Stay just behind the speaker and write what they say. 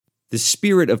The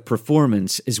spirit of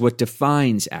performance is what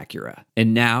defines Acura,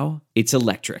 and now it's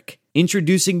electric.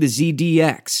 Introducing the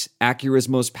ZDX, Acura's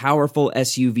most powerful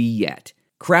SUV yet.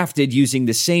 Crafted using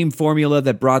the same formula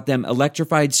that brought them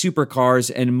electrified supercars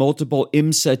and multiple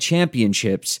IMSA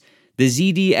championships, the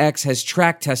ZDX has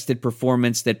track-tested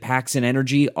performance that packs an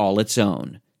energy all its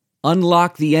own.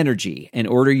 Unlock the energy and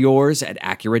order yours at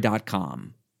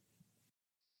Acura.com.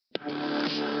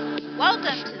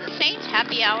 Welcome to the Saints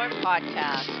Happy Hour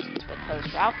podcast with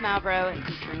host Ralph Malbrough and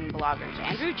featuring bloggers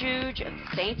Andrew Juge of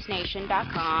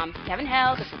SaintsNation.com, Kevin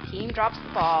Held of The Team Drops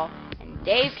the Ball, and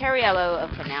Dave Cariello of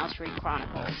Canal Street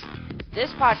Chronicles. This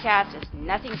podcast is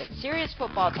nothing but serious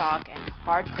football talk and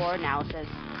hardcore analysis.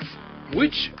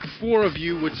 Which four of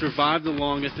you would survive the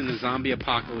longest in the zombie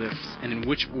apocalypse, and in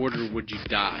which order would you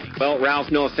die? Well,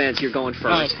 Ralph, no offense, you're going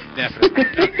first. Oh, definitely.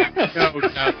 No.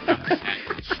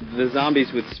 The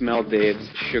zombies would smell Dave's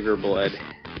sugar blood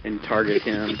and target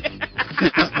him.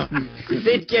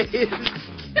 They'd get his...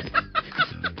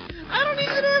 I don't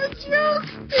even have a joke,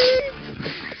 Dave.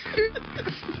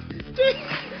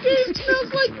 Dave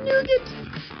smells like nougat.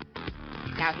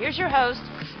 Now here's your host,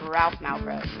 Ralph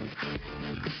Malbrough.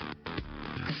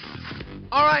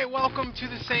 All right, welcome to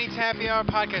the Saints Happy Hour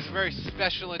podcast, a very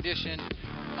special edition.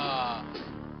 A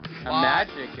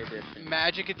magic edition.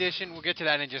 Magic edition. We'll get to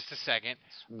that in just a second.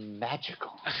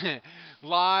 Magical.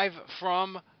 Live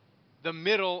from the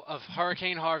middle of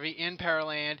Hurricane Harvey in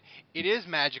Pearland. It is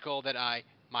magical that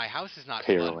my house is not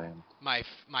flooded.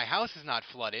 My house is not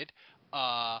flooded.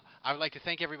 I would like to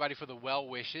thank everybody for the well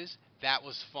wishes. That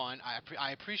was fun.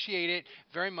 I appreciate it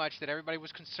very much that everybody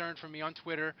was concerned for me on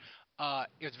Twitter.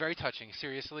 It was very touching,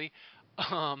 seriously.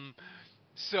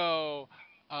 So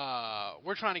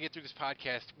we're trying to get through this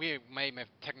podcast. We may have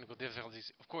technical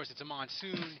difficulties. Of course, it's a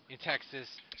monsoon in Texas,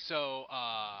 so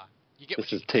you get.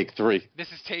 This is take three.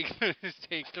 This is take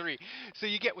three. So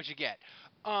you get what you get.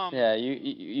 Yeah,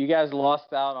 you guys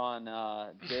lost out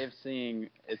on Dave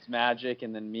seeing It's Magic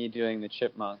and then me doing the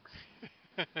Chipmunks.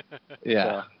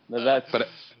 Yeah, so,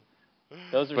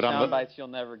 those are sound bites you'll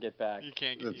never get back. You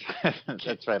can't.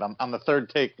 That's right. On the third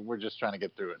take, we're just trying to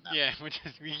get through it now. Yeah,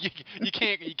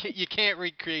 you can't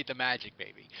recreate the magic,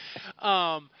 baby.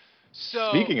 So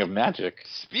speaking of magic,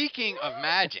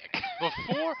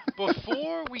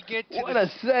 before we get to what a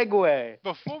segue.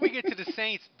 Before we get to the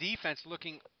Saints defense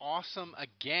looking awesome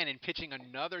again and pitching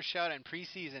another shutout in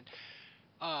preseason,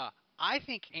 I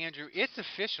think, Andrew, it's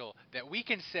official that we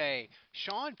can say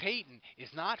Sean Payton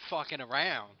is not fucking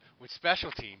around with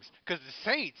special teams because the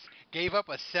Saints gave up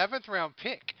a 7th-round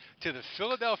pick to the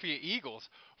Philadelphia Eagles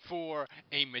for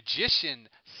a magician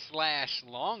 /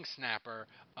 long snapper,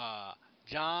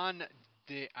 John,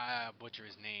 butcher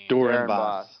his name. Doran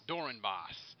Boss.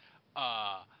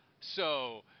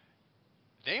 So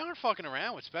they aren't fucking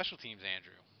around with special teams,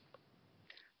 Andrew.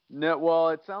 No,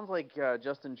 well, it sounds like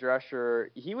Justin Drescher,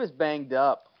 he was banged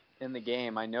up in the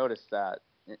game. I noticed that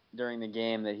during the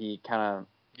game that he kind of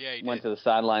went to the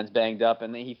sidelines banged up,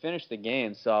 and then he finished the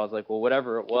game. So I was like, well,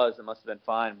 whatever it was, it must have been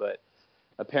fine. But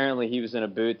apparently he was in a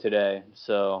boot today,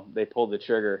 so they pulled the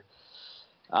trigger.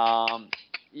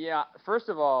 Yeah, first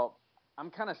of all,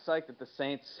 I'm kind of psyched that the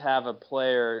Saints have a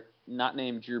player not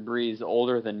named Drew Brees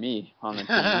older than me on the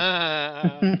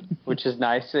team, which is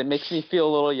nice. It makes me feel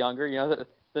a little younger. You know,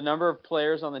 the number of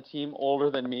players on the team older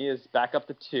than me is back up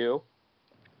to 2.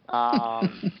 I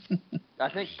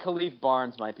think Khalif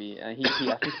Barnes might be. I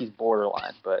think he's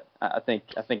borderline, but I think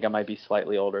I might be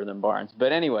slightly older than Barnes.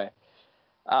 But anyway,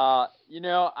 I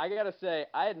gotta say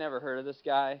I had never heard of this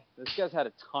guy. This guy's had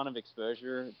a ton of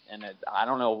exposure, and I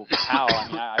don't know how. I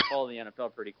mean, I follow the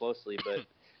NFL pretty closely, but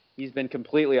he's been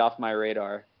completely off my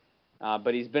radar.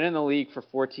 But he's been in the league for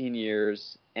 14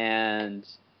 years, and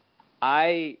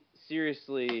I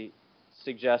seriously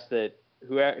suggest that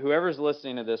whoever's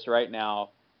listening to this right now,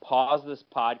 pause this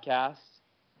podcast,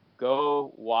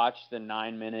 go watch the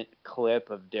 9-minute clip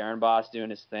of Darren Boss doing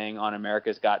his thing on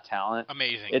America's Got Talent.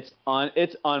 Amazing.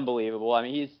 It's unbelievable. I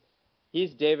mean,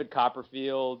 he's David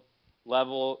Copperfield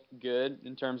level good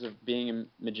in terms of being a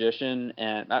magician,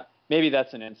 and maybe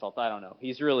that's an insult. I don't know.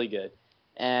 He's really good,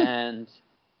 and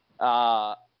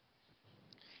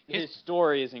his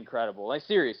story is incredible. Like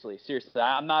seriously,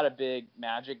 I'm not a big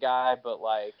magic guy, but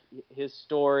like his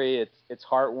story, it's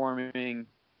heartwarming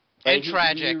and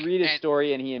tragic. You read his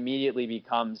story, and he immediately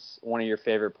becomes one of your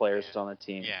favorite players on the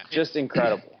team. Yeah, just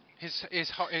incredible.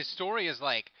 His story is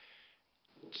like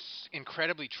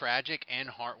incredibly tragic and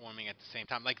heartwarming at the same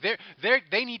time. Like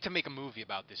they need to make a movie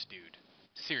about this dude.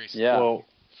 Seriously. Yeah. Well,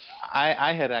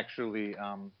 I had actually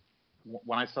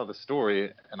when I saw the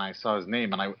story and I saw his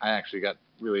name, and I actually got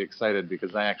really excited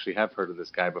because I actually have heard of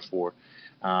this guy before.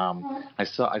 I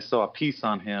saw a piece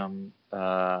on him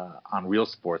on Real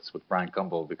Sports with Brian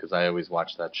Gumbel because I always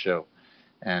watch that show,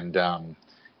 and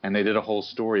they did a whole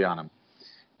story on him.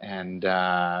 And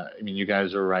I mean, you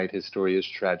guys are right. His story is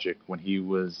tragic. When he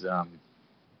was, I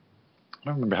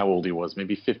don't remember how old he was.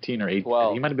 Maybe 15 or 18.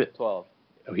 12. He might have been 12.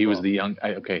 Oh, he 12. was the young.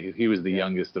 Okay, he was the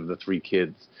youngest of the three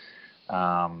kids.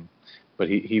 But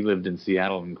he lived in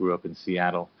Seattle and grew up in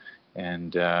Seattle.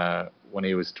 And when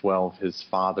he was 12, his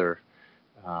father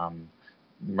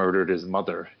murdered his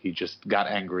mother. He just got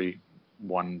angry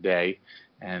one day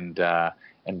and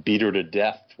beat her to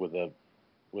death with a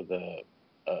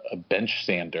bench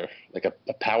sander, like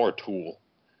a power tool,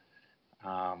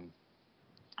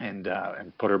 and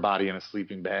put her body in a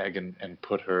sleeping bag and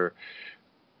put her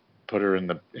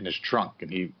in his trunk.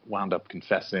 And he wound up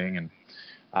confessing and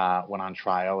went on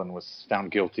trial and was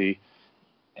found guilty.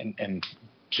 And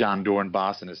John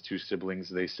Dornbos and his two siblings,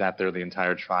 they sat there the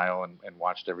entire trial and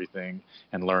watched everything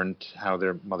and learned how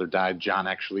their mother died. John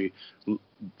actually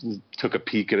took a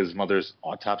peek at his mother's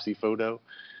autopsy photo.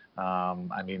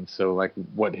 I mean, so like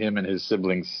what him and his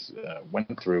siblings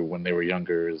went through when they were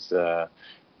younger is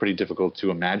pretty difficult to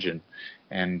imagine.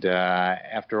 And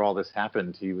after all this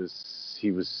happened, he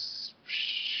was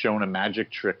shown a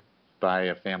magic trick by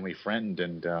a family friend,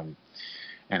 and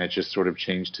it just sort of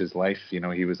changed his life. You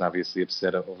know, he was obviously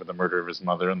upset over the murder of his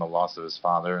mother and the loss of his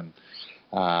father, and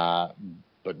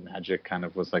but magic kind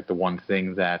of was like the one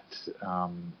thing that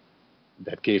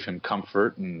gave him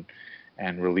comfort and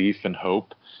relief and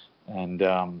hope. And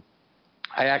the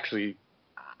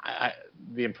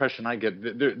impression I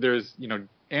get, there's, you know,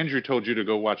 Andrew told you to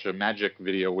go watch a magic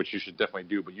video, which you should definitely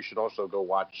do, but you should also go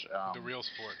watch The Real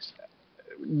Sports.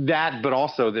 That, but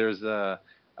also there's an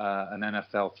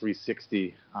NFL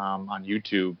 360 on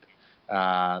YouTube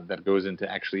that goes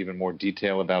into actually even more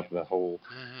detail about the whole,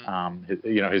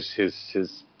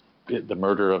 the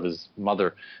murder of his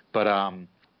mother. But I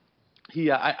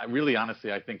really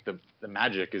honestly, I think the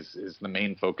magic is the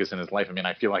main focus in his life. I mean,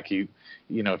 I feel like he,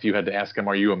 you know, if you had to ask him,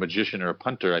 are you a magician or a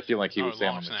punter? I feel like he would say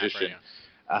I'm a magician. Yeah.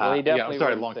 Well, he definitely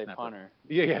long say snapper. punter.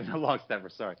 No, long snapper.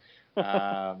 Sorry.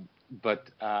 But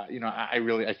you know,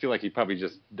 I feel like he probably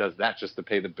just does that just to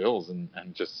pay the bills and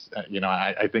just you know,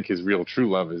 I think his real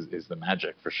true love is the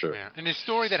magic for sure. Yeah. And his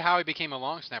story that how he became a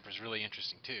long snapper is really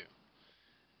interesting too.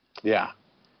 Yeah.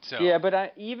 So. Yeah,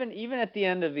 but even at the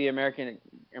end of the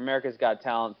America's Got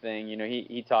Talent thing, you know,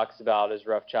 he talks about his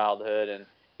rough childhood, and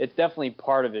it's definitely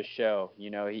part of his show.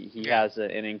 You know, he has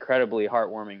an incredibly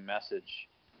heartwarming message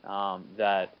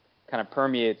that kind of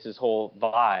permeates his whole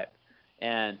vibe.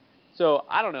 And so,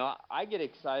 I don't know, I get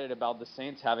excited about the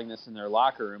Saints having this in their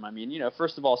locker room. I mean, you know,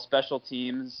 first of all, special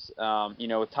teams, you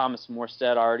know, with Thomas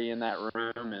Morstead already in that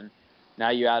room, and now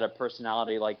you add a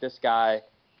personality like this guy.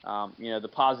 You know, the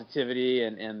positivity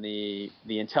and the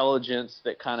intelligence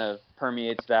that kind of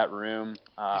permeates that room,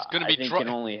 I think can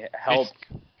only help.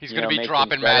 He's going to be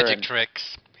dropping magic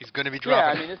tricks. He's going to be dropping.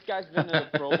 Yeah, I mean, this guy's been to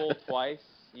the Pro Bowl twice.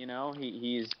 You know,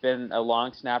 he's been a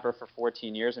long snapper for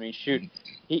 14 years. I mean, shoot,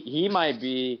 he might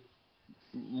be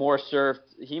more served.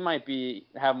 He might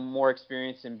have more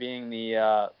experience in being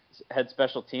the head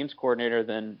special teams coordinator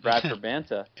than Bradford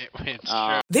Banta. It's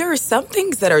true. There are some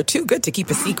things that are too good to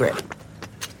keep a secret.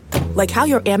 Like how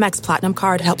your Amex Platinum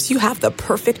card helps you have the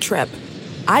perfect trip.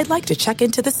 I'd like to check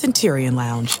into the Centurion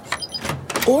Lounge.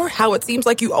 Or how it seems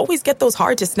like you always get those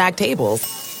hard-to-snag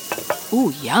tables.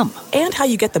 Ooh, yum. And how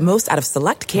you get the most out of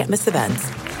select can't-miss events.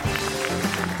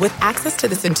 With access to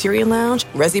the Centurion Lounge,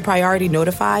 Resi Priority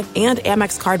Notified, and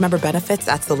Amex card member benefits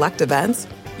at select events,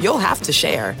 you'll have to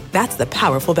share. That's the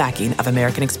powerful backing of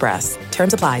American Express.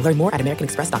 Terms apply. Learn more at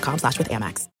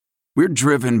americanexpress.com/withAmex. We're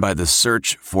driven by the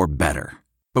search for better.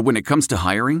 But when it comes to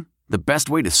hiring, the best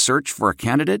way to search for a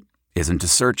candidate isn't to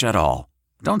search at all.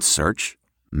 Don't search.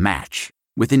 Match.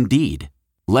 With Indeed.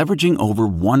 Leveraging over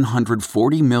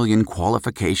 140 million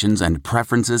qualifications and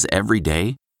preferences every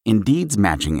day, Indeed's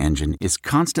matching engine is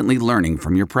constantly learning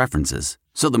from your preferences.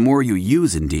 So the more you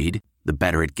use Indeed, the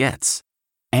better it gets.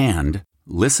 And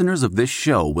listeners of this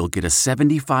show will get a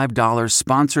 $75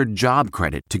 sponsored job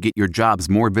credit to get your jobs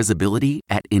more visibility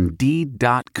at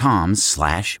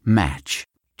Indeed.com/match.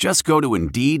 Just go to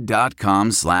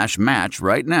Indeed.com/match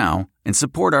right now and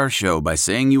support our show by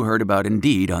saying you heard about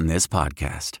Indeed on this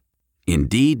podcast.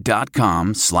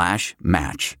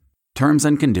 Indeed.com/match. Terms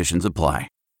and conditions apply.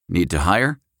 Need to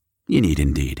hire? You need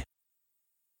Indeed.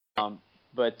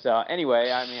 But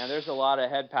anyway, I mean, there's a lot of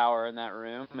head power in that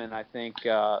room, and I think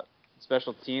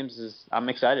special teams I'm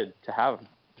excited to have them.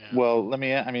 Yeah. Well,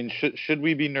 should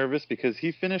we be nervous? Because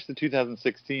he finished the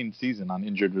 2016 season on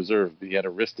injured reserve, but he had a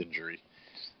wrist injury.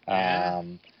 Yeah.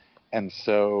 And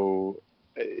so,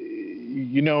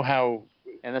 you know how...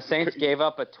 And the Saints gave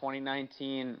up a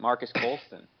 2019 Marcus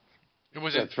Colston.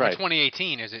 That's right.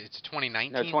 2018, is it? It's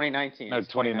 2019? No, 2019. No,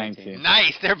 2019.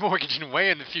 Nice. They're mortgaging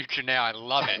way in the future now. I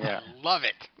love it. Yeah. I love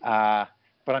it.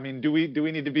 But, I mean, do we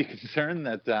need to be concerned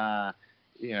that...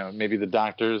 maybe the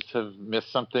doctors have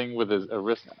missed something with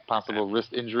a possible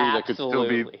wrist injury that could still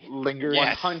be lingering.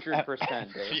 Yes. 100%.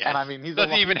 Yes. And I mean, he's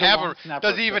doesn't even have a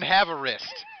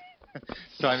wrist.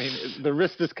 So I mean, the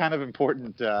wrist is kind of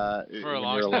important For you're a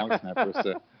long snapper.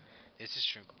 So. This is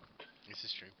true. He's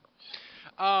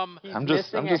I'm missing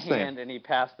just a saying. hand, and he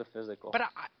passed the physical. But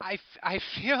I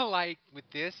feel like with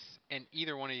this, and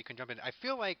either one of you can jump in, I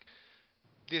feel like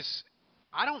this.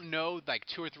 I don't know, like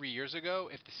 2 or 3 years ago,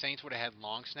 if the Saints would have had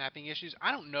long snapping issues.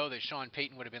 I don't know that Sean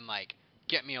Payton would have been like,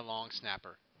 get me a long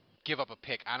snapper. Give up a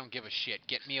pick. I don't give a shit.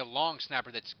 Get me a long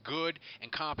snapper that's good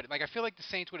and competent. Like, I feel like the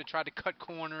Saints would have tried to cut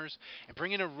corners and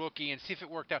bring in a rookie and see if it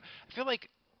worked out. I feel like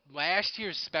last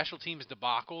year's special teams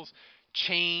debacles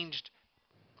changed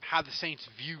how the Saints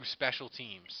view special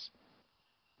teams.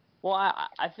 Well,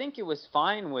 I think it was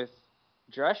fine with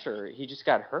Drescher. He just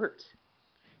got hurt.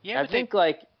 Yeah,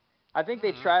 I think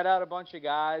they tried out a bunch of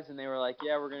guys, and they were like,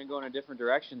 yeah, we're going to go in a different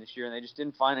direction this year, and they just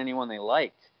didn't find anyone they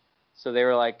liked. So they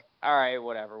were like, all right,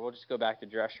 whatever, we'll just go back to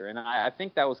Drescher. And I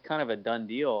think that was kind of a done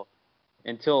deal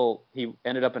until he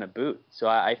ended up in a boot. So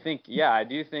I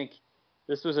do think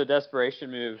this was a desperation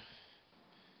move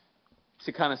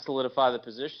to kind of solidify the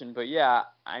position. But, yeah,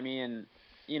 I mean,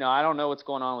 I don't know what's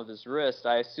going on with his wrist.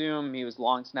 I assume he was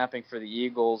long snapping for the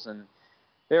Eagles, and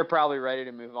they're probably ready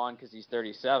to move on because he's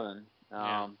 37.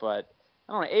 But I don't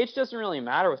know. Age doesn't really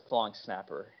matter with long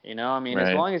snapper. As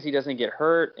long as he doesn't get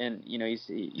hurt, and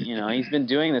he's been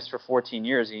doing this for 14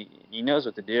 years. He knows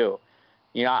what to do.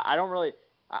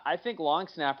 I think long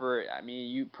snapper. I mean,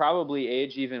 you probably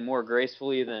age even more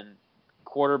gracefully than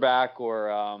quarterback or.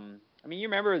 You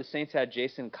remember the Saints had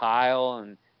Jason Kyle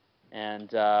and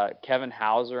Kevin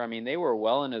Hauser. I mean, they were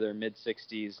well into their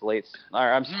mid-60s,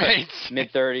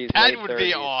 mid-30s. That would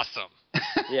be awesome.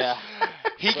 Yeah.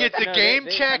 He gets a game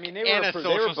check and a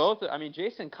social. They were both. I mean,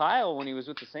 Jason Kyle, when he was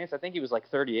with the Saints, I think he was like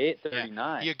 38, 39.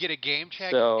 Yeah. You get a game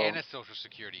check and a social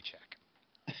security check.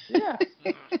 Yeah.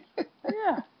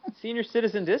 Yeah. Senior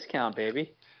citizen discount,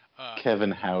 baby.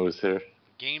 Kevin Hauser.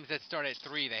 Games that start at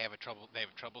 3, they have trouble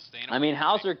staying. I mean,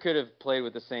 Hauser could have played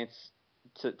with the Saints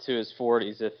to his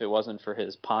 40s if it wasn't for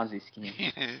his Ponzi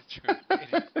scheme. True.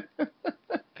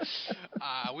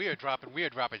 We are dropping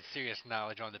serious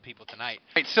knowledge on the people tonight.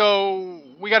 Right, so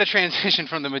we got to transition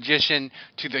from the magician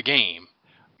to the game.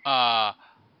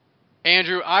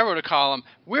 Andrew, I wrote a column.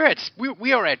 We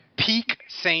are at peak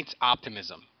Saints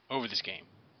optimism over this game.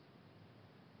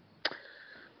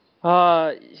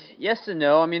 Yes and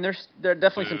no. I mean, there are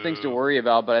definitely some things to worry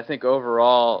about, but I think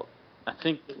overall,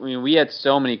 we had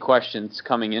so many questions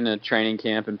coming into training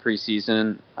camp and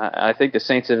preseason. I think the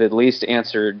Saints have at least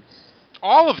answered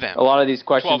all of them. A lot of these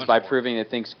questions by proving that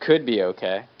things could be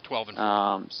okay.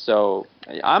 12-4. So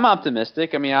I'm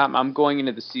optimistic. I mean, I'm going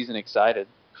into the season excited,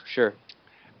 for sure.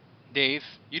 Dave,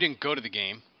 you didn't go to the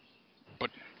game, but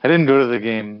I didn't go to the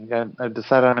game. I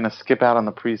decided I'm going to skip out on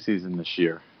the preseason this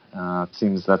year. It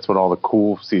seems that's what all the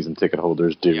cool season ticket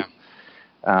holders do.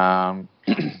 Yeah.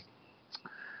 We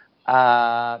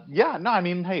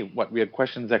had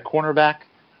questions at cornerback.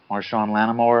 Marshawn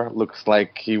Lattimore looks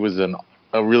like he was a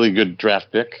really good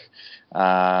draft pick.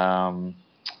 And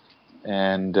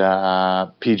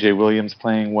P.J. Williams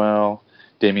playing well.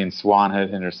 Damian Swan had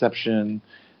an interception.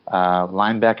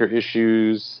 Linebacker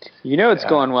issues. It's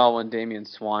going well when Damian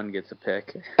Swan gets a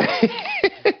pick.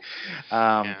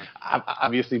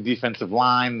 Obviously, defensive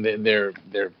line. They're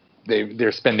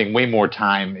spending way more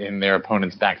time in their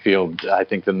opponent's backfield, I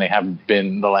think, than they have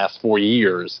been the last 4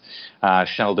 years.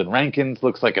 Sheldon Rankins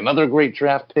looks like another great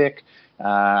draft pick.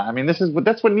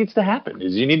 That's what needs to happen.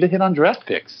 Is you need to hit on draft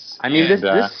picks. I mean, this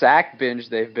sack binge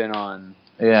they've been on.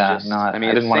 Yeah, I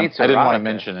didn't want to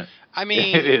mention it. I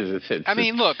mean, it is.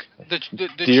 Look, the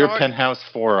Dear Penthouse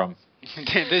Forum.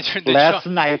 Last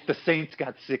night the Saints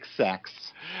got 6 sacks.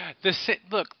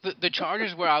 The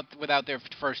Chargers were out without their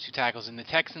first 2 tackles, and the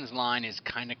Texans' line is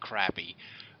kind of crappy.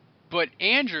 But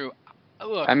Andrew,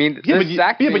 look. I mean, the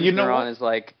sack binge they're on is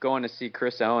like going to see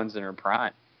Chris Owens in her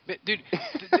prime. Dude,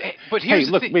 but here's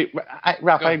the thing. Wait,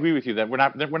 Ralph, I agree with you that we're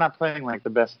not playing like the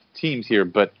best teams here,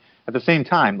 but at the same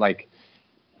time, like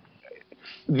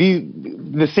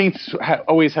the Saints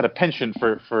always had a penchant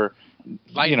for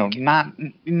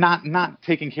not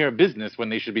taking care of business when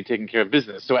they should be taking care of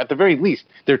business. So at the very least,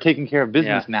 they're taking care of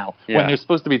business now when they're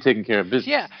supposed to be taking care of business.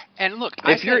 Yeah, and look,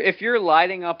 if you're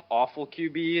lighting up awful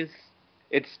QBs,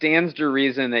 it stands to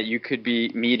reason that you could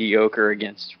be mediocre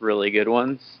against really good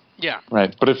ones. Yeah.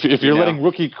 Right. But if you're letting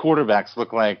rookie quarterbacks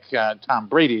look like Tom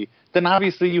Brady, then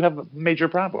obviously you have major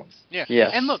problems. Yeah.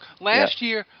 Yes. And look, last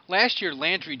year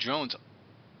Landry Jones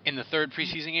in the third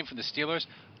preseason game for the Steelers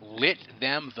lit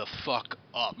them the fuck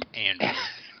up, Andrew.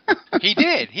 He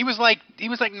did. He was like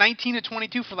 19 to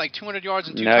 22 for like 200 yards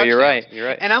and 2 touchdowns. You're right.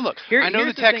 And I know here's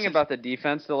the Texans. Thing about the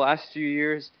defense the last few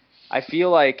years. I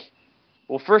feel like,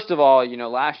 well, first of all,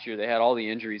 last year they had all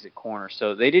the injuries at corner,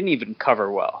 so they didn't even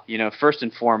cover well. First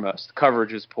and foremost, the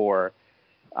coverage was poor.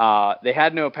 They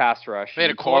had no pass rush. They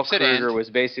had a corpse at end. Kruger was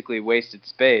basically wasted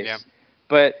space. Yeah.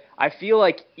 But I feel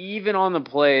like even on the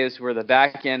plays where the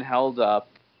back end held up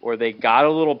or they got a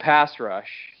little pass rush,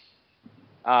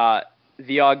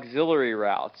 the auxiliary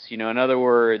routes, in other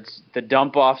words, the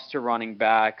dump offs to running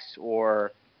backs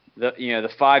or the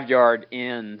 5-yard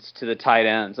ends to the tight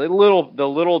ends, the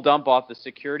little dump off, the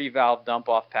security valve dump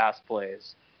off pass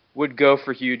plays would go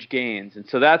for huge gains. And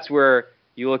so that's where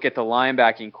you look at the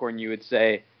linebacking core and you would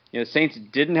say, Saints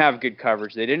didn't have good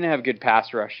coverage. They didn't have good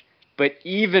pass rush. But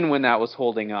even when that was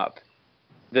holding up,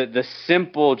 the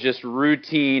simple, just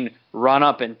routine run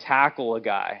up and tackle a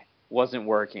guy wasn't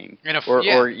working.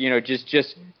 Or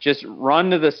just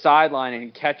run to the sideline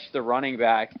and catch the running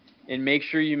back and make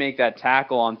sure you make that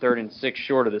tackle on 3rd and 6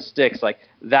 short of the sticks. Like,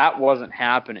 that wasn't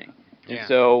happening. Yeah. And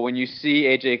so when you see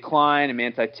A.J. Klein and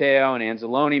Manti Te'o and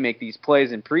Anzalone make these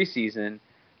plays in preseason,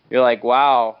 you're like,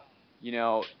 wow,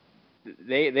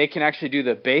 they can actually do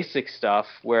the basic stuff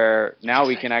where now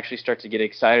we can actually start to get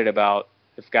excited about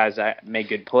if guys make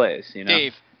good plays.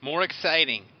 Dave, more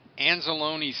exciting,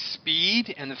 Anzalone's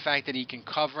speed and the fact that he can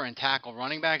cover and tackle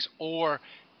running backs, or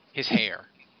his hair?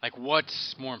 Like,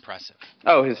 what's more impressive?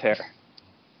 Oh, his hair.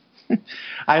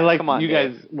 I like Come on, you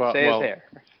Dave. guys. Well, Say his hair.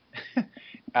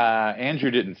 Andrew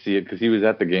didn't see it because he was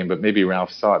at the game, but maybe Ralph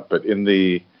saw it. But in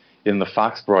the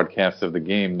Fox broadcast of the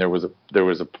game, there was a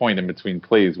point in between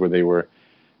plays where they were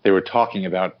talking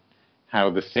about how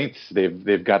the Saints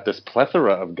they've got this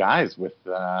plethora of guys with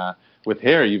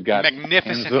hair. You've got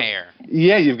magnificent hair.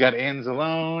 Yeah, you've got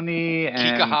Anzalone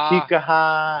and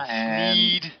Kikaha and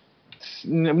Sneed.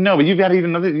 No, but you've got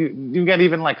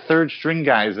even like third string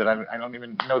guys that I don't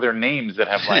even know their names that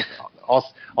have like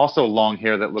also long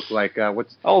hair that look like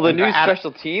the new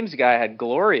special teams guy had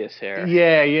glorious hair.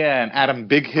 Yeah, and Adam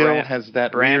Big Hill has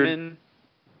that Brandon. weird.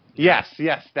 Yes,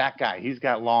 that guy. He's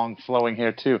got long flowing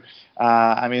hair too.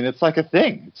 I mean, it's like a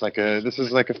thing. This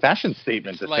is like a fashion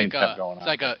statement that Saints have going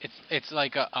on. It's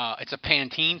a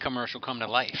Pantene commercial come to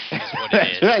life. Is what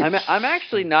it is. Right. I'm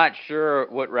actually not sure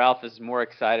what Ralph is more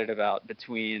excited about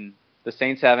between the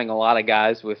Saints having a lot of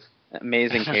guys with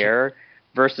amazing hair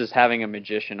versus having a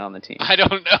magician on the team. I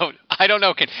don't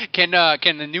know. Can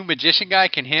the new magician guy?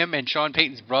 Can him and Sean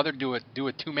Payton's brother do a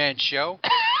 2-man show?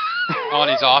 On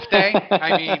his off day?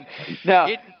 I mean,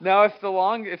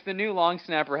 if the new long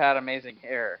snapper had amazing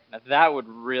hair, that would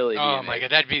really be amazing. My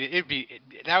God,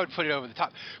 that would put it over the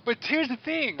top. But here's the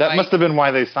thing. That must have been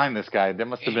why they signed this guy. That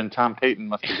must have been Tom Payton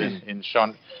must have been in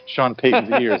Sean Payton's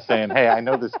ears saying, "Hey, I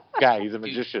know this guy. He's a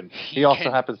magician. He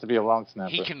also happens to be a long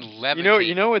snapper." He can levitate.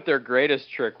 You know what their greatest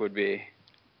trick would be?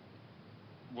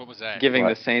 What was that? Giving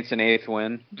the Saints an 8th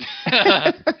win.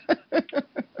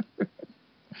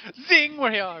 Zing,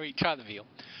 where are we? Try the veal.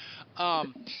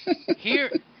 Here,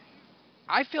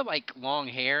 I feel like long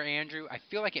hair, Andrew. I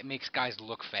feel like it makes guys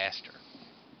look faster.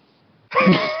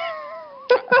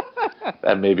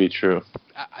 That may be true.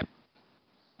 I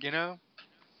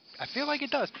feel like it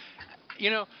does.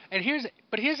 And here's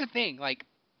the thing. Like,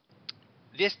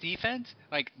 this defense,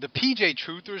 like the PJ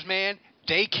Truthers, man,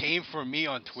 they came for me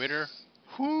on Twitter.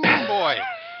 Whoo, boy.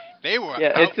 They were.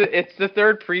 Yeah, it's the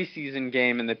 3rd preseason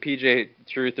game, and the PJ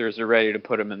Truthers are ready to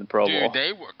put him in the Pro Bowl. Dude,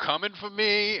 they were coming for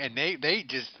me, and they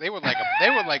were like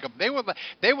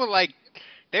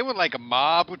a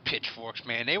mob with pitchforks,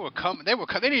 man. They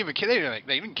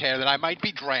didn't care that I might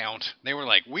be drowned. They were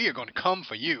like, we are going to come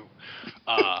for you.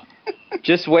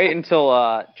 Just wait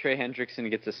until Trey Hendrickson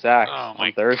gets a sack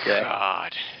on Thursday.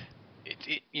 God.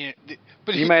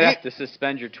 But you might have to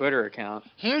suspend your Twitter account.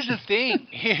 Here's the thing.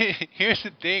 Here's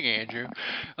the thing, Andrew.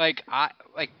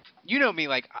 You know me.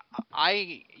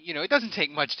 It doesn't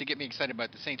take much to get me excited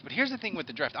about the Saints. But here's the thing with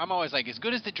the draft. I'm always like, as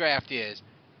good as the draft is,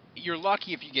 you're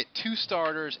lucky if you get 2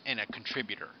 starters and a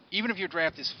contributor, even if your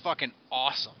draft is fucking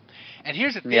awesome. And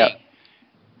here's the thing. Yep.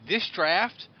 This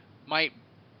draft might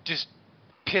just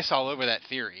piss all over that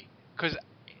theory because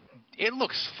it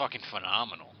looks fucking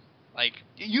phenomenal. Like,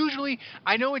 usually,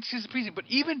 I know it's just a preseason, but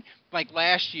even, like,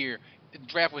 last year, the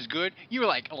draft was good. You were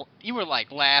like,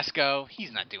 Lasco,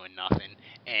 he's not doing nothing.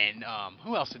 And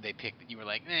who else did they pick that you were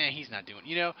like, he's not doing,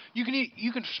 you know? You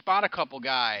can spot a couple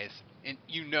guys, and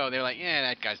you know they're like,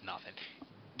 that guy's nothing.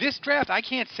 This draft, I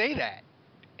can't say that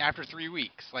after 3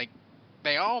 weeks. Like,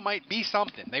 they all might be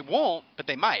something. They won't, but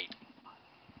they might.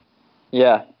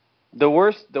 Yeah. The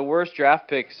worst draft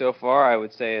pick so far, I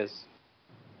would say, is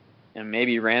and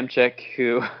maybe Ramczyk,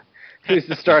 who's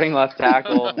the starting left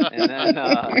tackle, and then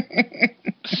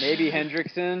maybe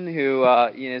Hendrickson, who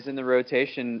is in the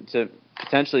rotation to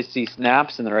potentially see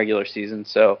snaps in the regular season.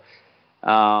 So,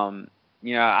 Al-Quadin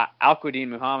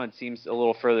Muhammad seems a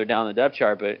little further down the depth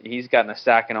chart, but he's gotten a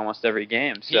sack in almost every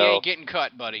game. So he ain't getting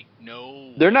cut, buddy.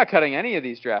 No. They're not cutting any of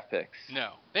these draft picks.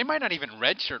 No. They might not even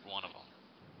redshirt one of them.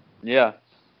 Yeah.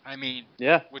 I mean,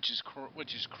 which is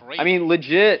crazy. I mean,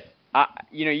 legit.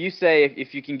 You say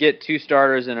if you can get 2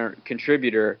 starters and a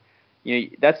contributor,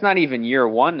 that's not even year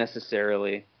 1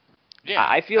 necessarily. Yeah,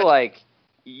 I feel like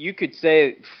you could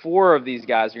say 4 of these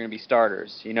guys are going to be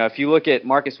starters. If you look at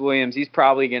Marcus Williams, he's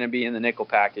probably going to be in the nickel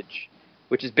package,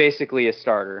 which is basically a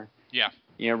starter. Yeah.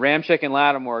 Ramczyk and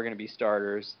Lattimore are going to be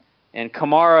starters, and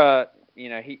Kamara.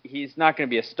 He's not going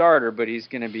to be a starter, but he's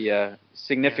going to be a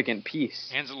significant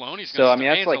piece. Anzalone's going to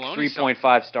that's like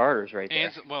 3.5 starters right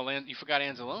there. You forgot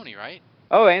Anzalone, right?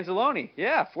 Oh, Anzalone.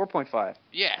 Yeah, 4.5.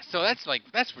 Yeah, so that's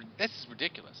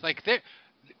ridiculous. Like,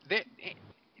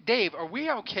 Dave, are we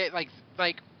okay? Like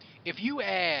if you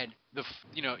add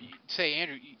say,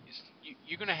 Andrew,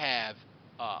 you're going to have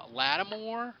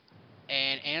Lattimore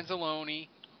and Anzalone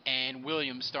and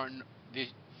Williams starting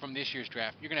from this year's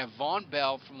draft. You're going to have Von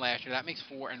Bell from last year. That makes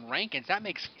 4. And Rankins, you're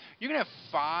going to have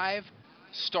 5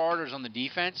 starters on the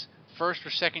defense, first or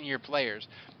second year players.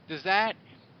 Does that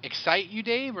excite you,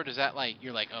 Dave, or does that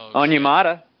you're like, oh,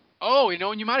 Onyemata. Oh,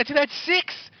 Onyemata too. That's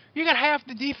 6. You got half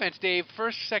the defense, Dave.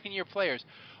 First, second year players.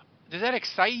 Does that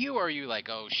excite you, or are you like,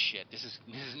 oh shit, this is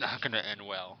not going to end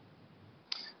well?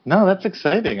 No, that's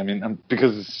exciting. I mean,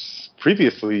 because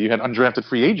previously you had undrafted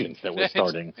free agents that were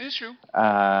starting. It's true.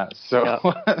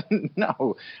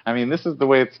 No, I mean, this is the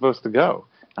way it's supposed to go.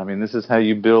 I mean, this is how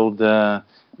you build.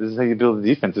 This is how you build a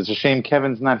defense. It's a shame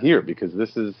Kevin's not here because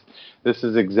this is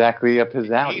exactly up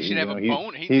his alley. He should have a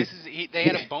bone. They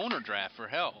had a boner draft for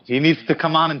hell. He needs to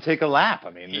come on and take a lap. I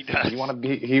mean,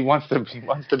 he wants to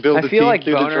build a team. I feel like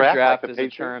through boner the draft like is a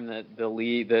term that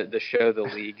the show The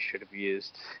League should have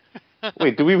used.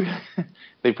 Wait, do we?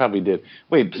 They probably did.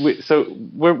 Wait. So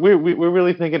we're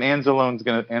really thinking Anzalone's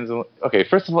gonna Okay,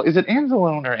 first of all, is it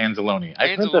Anzalone or Anzalone?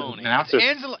 I've heard the announcer.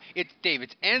 It's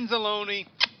Anzalone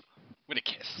with a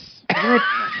kiss.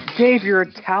 Dave, you're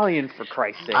Italian, for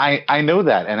Christ's sake. I know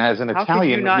that, and as an How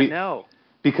Italian, could you not know?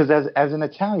 Because as an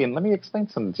Italian, let me explain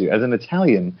something to you. As an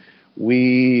Italian,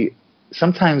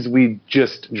 sometimes we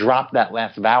just drop that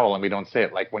last vowel and we don't say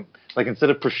it. Like instead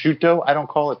of prosciutto, I don't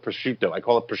call it prosciutto. I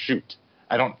call it prosciutto.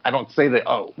 I don't say the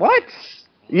O. What?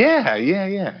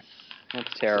 Yeah.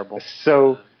 That's terrible.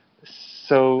 So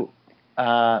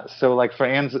like for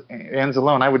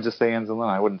Anzalone, I would just say Anzalone.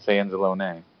 I wouldn't say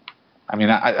Anzalone. I mean,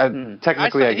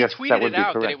 technically, I guess that would be correct. He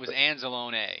tweeted out that it was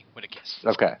Anzalone with a kiss.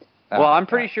 Okay. Well, I'm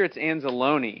pretty sure it's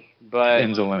Anzalone, but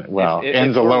Anzalone. Well,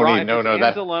 Anzalone. No,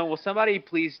 that's Anzalone. Will somebody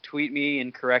please tweet me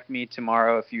and correct me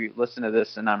tomorrow if you listen to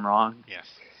this and I'm wrong? Yes.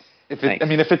 If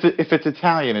it's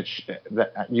Italian,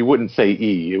 you wouldn't say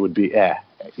E. It would be eh.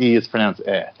 E is pronounced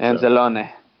eh. So.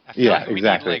 Anzalone. I feel like we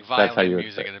exactly. Need, that's how you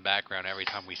music in the background every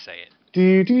time we say it.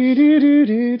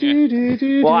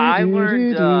 Well, I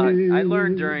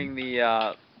learned during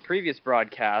the previous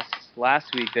broadcast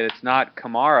last week that it's not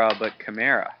Kamara but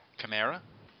Kamara. Kamara?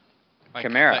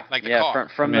 Kamara. Like the car.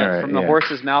 From the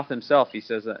horse's mouth himself. He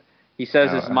says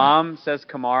his mom says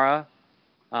Kamara,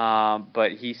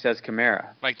 but he says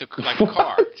Kamara. Like the car.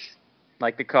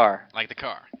 Like the car. Like the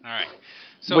car. All right.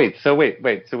 Wait. So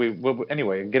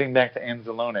anyway, getting back to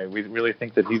Anzalone, we really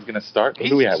think that he's going to start. What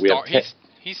do we have?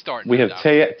 He's starting. We have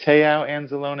Te'o,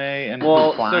 Anzalone, and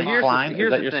Klein. So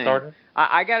here's that the your thing. starter?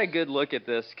 I got a good look at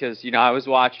this because I was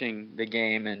watching the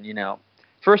game and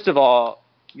first of all,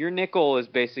 your nickel is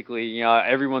basically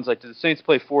everyone's like, do the Saints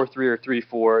play 4-3 or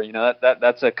 3-4?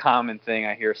 That's a common thing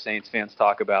I hear Saints fans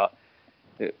talk about.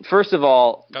 First of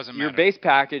all, your base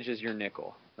package is your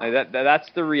nickel.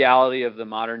 That's the reality of the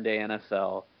modern day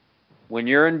NFL. When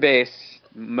you're in base,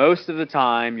 most of the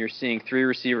time you're seeing 3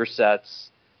 receiver sets,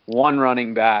 1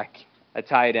 running back, a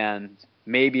tight end,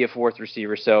 maybe a 4th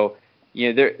receiver. So,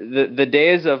 the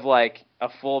days of like a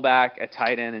fullback, a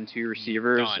tight end, and 2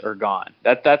 receivers are gone.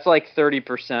 That's like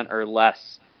 30% or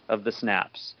less of the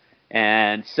snaps.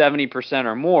 and 70%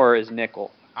 or more is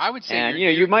nickel. I would say, and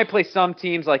you might play some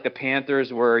teams like the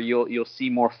Panthers where you'll see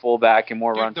more fullback and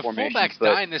more run formations. The fullbacks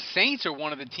dying. The Saints are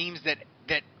one of the teams that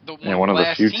one of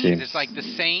the few teams. It's like the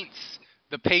Saints,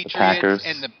 the Patriots,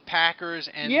 and the Packers,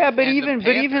 and but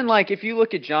and even like if you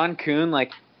look at John Kuhn,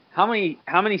 like how many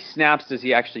snaps does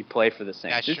he actually play for the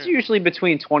Saints? It's usually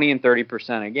between 20 and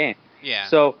 30% a game. Yeah.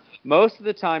 So most of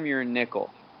the time you're in nickel.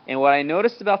 And what I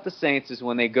noticed about the Saints is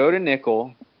when they go to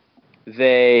nickel,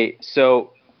 they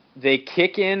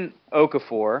kick in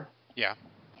Okafor. Yeah.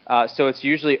 So it's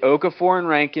usually Okafor and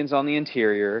Rankins on the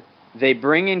interior. They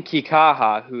bring in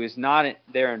Kikaha, who is not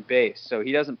there in base, so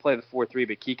he doesn't play the 4-3,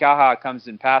 but Kikaha comes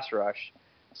in pass rush.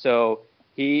 So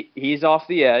he's off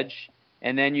the edge,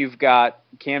 and then you've got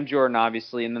Cam Jordan,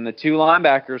 obviously, and then the two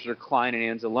linebackers are Klein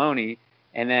and Anzalone,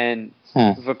 and then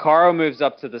Vaccaro moves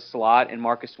up to the slot, and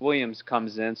Marcus Williams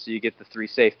comes in, so you get the three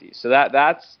safeties. So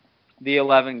that's the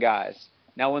 11 guys.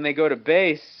 Now, when they go to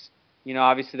base,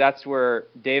 obviously that's where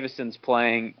Davison's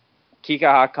playing.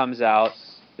 Kikaha comes out.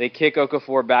 They kick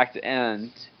Okafor back to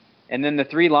end. And then the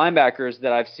three linebackers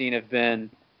that I've seen have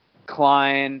been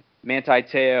Klein, Manti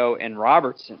Te'o, and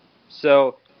Robertson.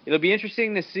 So it'll be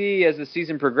interesting to see as the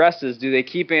season progresses, do they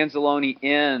keep Anzalone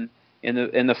in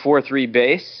the 4-3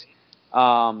 base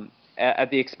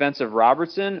at the expense of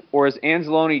Robertson, or is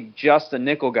Anzalone just a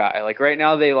nickel guy? Like right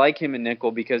now they like him in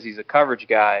nickel because he's a coverage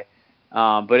guy.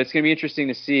 But it's going to be interesting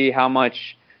to see how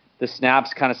much the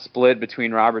snaps kind of split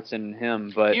between Robertson and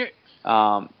him. But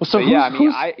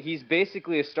he's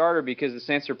basically a starter because the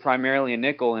Saints are primarily a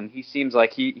nickel, and he seems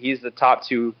like he's the top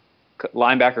two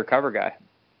linebacker cover guy.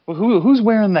 Well, who's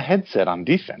wearing the headset on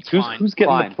defense? Who's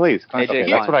getting the plays? Okay,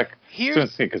 that's what I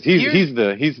was saying, because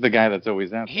he's the guy that's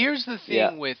always out. Here's the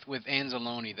thing with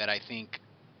Anzalone that I think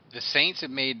the Saints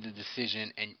have made the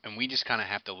decision, and we just kind of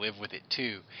have to live with it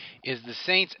too. Is the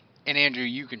Saints. And Andrew,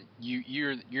 you're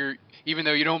even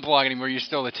though you don't blog anymore, you're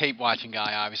still a tape watching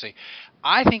guy, obviously.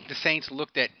 I think the Saints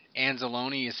looked at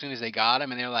Anzalone as soon as they got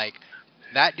him, and they're like,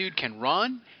 that dude can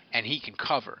run and he can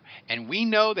cover. And we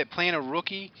know that playing a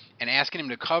rookie and asking him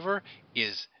to cover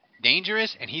is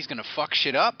dangerous, and he's going to fuck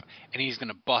shit up, and he's going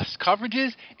to bust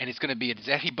coverages, and it's going to be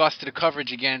he busted a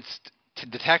coverage against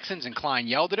the Texans, and Klein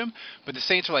yelled at him. But the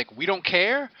Saints are like, we don't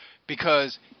care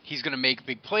because he's going to make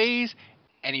big plays.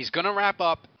 And he's going to wrap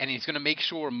up, and he's going to make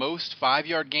sure most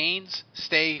 5-yard gains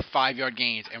stay 5-yard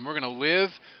gains. And we're going to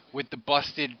live with the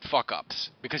busted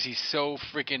fuck-ups because he's so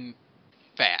freaking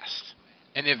fast.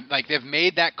 And they've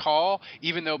made that call,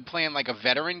 even though playing like a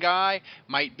veteran guy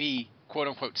might be,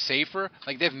 quote-unquote, safer.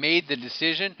 Like, they've made the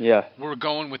decision. Yeah. We're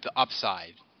going with the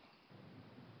upside.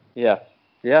 Yeah.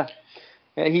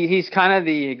 He's kind of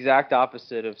the exact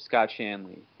opposite of Scott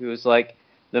Shanley, who was like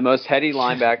the most heady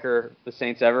linebacker the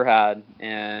Saints ever had,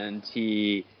 and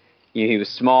he was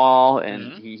small,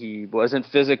 and he wasn't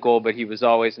physical, but he was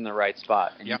always in the right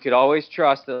spot. And you could always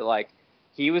trust that, like,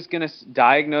 he was going to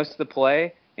diagnose the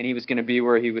play, and he was going to be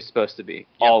where he was supposed to be,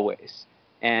 always.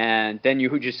 And then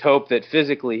you just hope that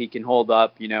physically he can hold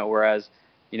up, whereas,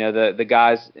 the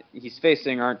guys he's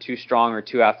facing aren't too strong or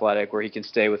too athletic where he can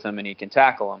stay with them and he can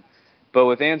tackle them. But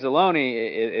with Anzalone,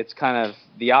 it's kind of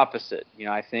the opposite.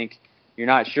 I think you're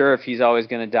not sure if he's always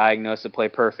going to diagnose a play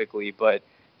perfectly, but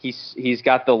he's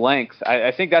got the length.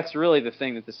 I think that's really the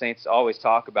thing that the Saints always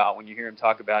talk about when you hear him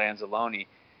talk about Anzalone.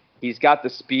 He's got the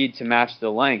speed to match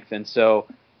the length, and so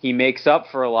he makes up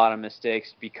for a lot of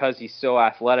mistakes because he's so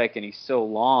athletic and he's so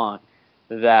long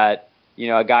that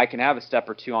a guy can have a step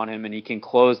or two on him and he can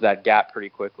close that gap pretty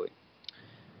quickly.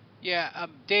 Yeah,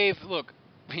 Dave, look,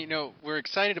 we're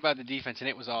excited about the defense, and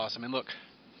it was awesome. And look,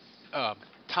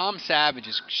 Tom Savage,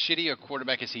 as shitty a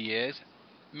quarterback as he is,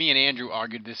 me and Andrew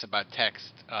argued this about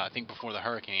text, I think before the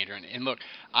hurricane, Andrew. And look,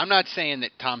 I'm not saying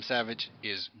that Tom Savage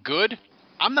is good.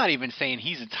 I'm not even saying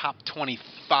he's a top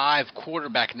 25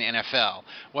 quarterback in the NFL.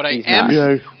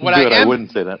 I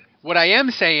wouldn't say that. What I am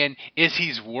saying is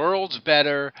he's worlds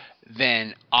better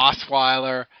than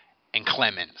Osweiler and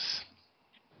Clemens.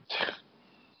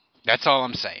 That's all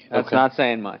I'm saying. That's not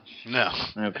saying much. No.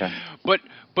 Okay. But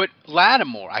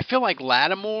Lattimore, I feel like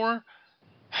Lattimore,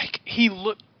 he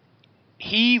looks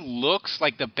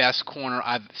like the best corner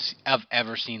I've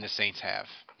ever seen the Saints have.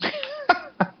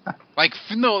 like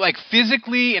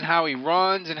physically and how he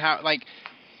runs and how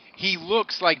he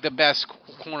looks like the best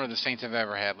corner the Saints have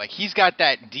ever had. Like he's got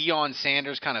that Deion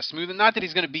Sanders kind of smooth. And not that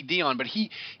he's going to be Deion, but he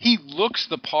looks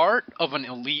the part of an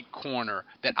elite corner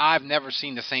that I've never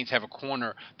seen the Saints have a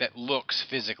corner that looks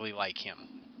physically like him.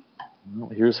 Well,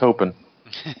 here's hoping.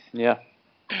 Yeah.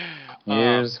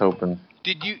 Here's hoping.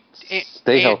 Did you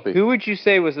stay healthy? Who would you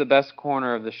say was the best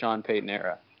corner of the Sean Payton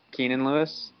era? Keenan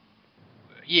Lewis?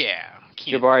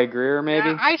 Jabari Greer, maybe?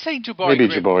 I say Jabari Maybe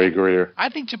Greer. Jabari Greer. I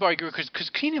think Jabari Greer because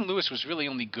Keenan Lewis was really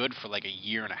only good for like a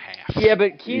year and a half. Yeah,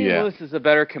 but Keenan Lewis is a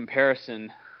better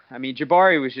comparison. I mean,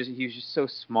 Jabari was just so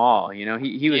small. You know,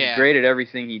 he was great at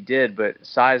everything he did, but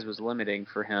size was limiting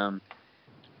for him.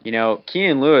 You know,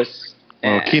 Keenan Lewis.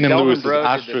 Well, Keenan Lewis's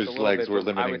ostrich legs were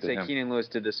limiting to him. I would say Keenan Lewis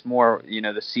did this more, you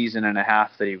know, the season and a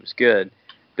half that he was good.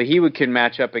 But he could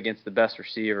match up against the best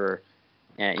receiver,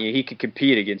 and you know, he could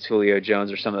compete against Julio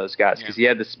Jones or some of those guys because he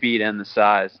had the speed and the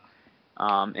size.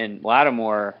 And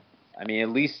Lattimore, I mean, at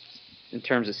least in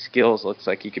terms of skills, looks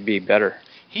like he could be better.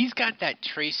 He's got that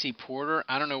Tracy Porter,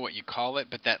 I don't know what you call it,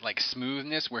 but that like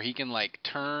smoothness where he can like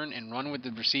turn and run with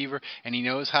the receiver, and he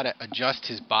knows how to adjust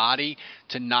his body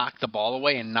to knock the ball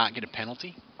away and not get a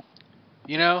penalty.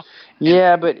 You know?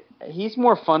 Yeah, but he's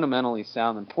more fundamentally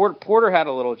sound than Porter. Porter had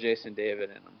a little Jason David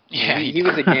in him. Yeah, he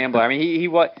was a gambler. I mean,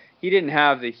 he didn't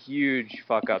have the huge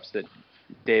fuck ups that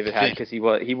David had because he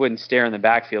wouldn't stare in the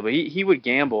backfield, but he would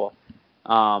gamble.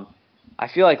 I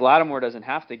feel like Lattimore doesn't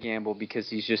have to gamble because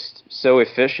he's just so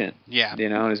efficient. Yeah. You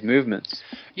know, in his movements.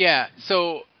 Yeah.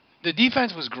 So the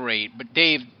defense was great, but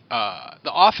Dave,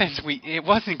 the offense it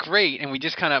wasn't great, and we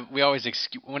just we always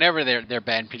excuse whenever they're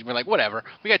bad. We're like, whatever.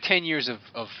 We got 10 years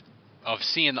of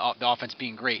seeing the offense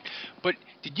being great. But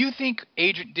did you think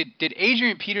did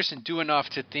Adrian Peterson do enough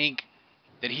to think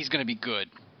that he's going to be good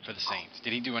for the Saints?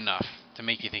 Did he do enough to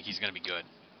make you think he's going to be good?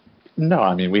 No,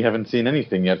 I mean, we haven't seen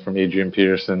anything yet from Adrian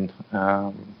Peterson.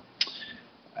 I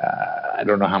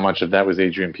don't know how much of that was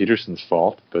Adrian Peterson's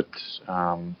fault, but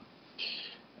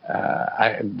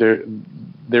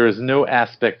there is no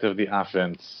aspect of the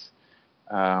offense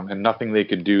and nothing they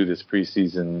could do this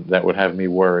preseason that would have me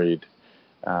worried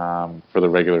for the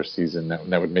regular season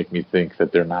that would make me think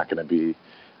that they're not going to be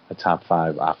a top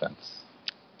 5 offense.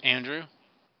 Andrew?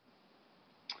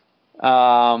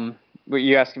 Were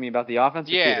you asking me about the offense?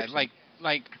 Yeah,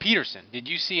 like Peterson. Did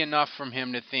you see enough from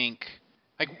him to think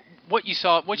like what you've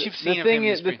seen of him?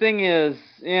 The thing is,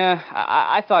 yeah,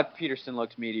 I thought Peterson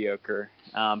looked mediocre.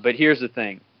 But here's the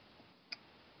thing: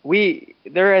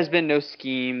 there has been no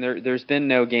scheme. There's been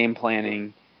no game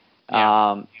planning.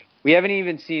 Yeah. We haven't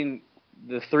even seen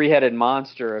the three-headed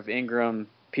monster of Ingram,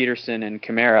 Peterson, and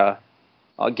Kamara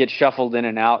get shuffled in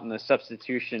and out in the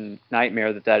substitution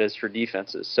nightmare that is for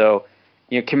defenses. So,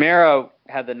 you know, Kamara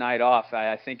had the night off.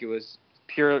 I think it was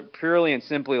purely and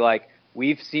simply like,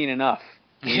 we've seen enough.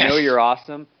 We know you're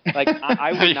awesome. Like,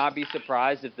 I would not be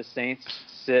surprised if the Saints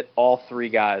sit all 3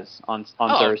 guys on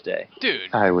Thursday.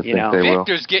 Dude. I would think they will.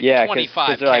 Victor's getting 25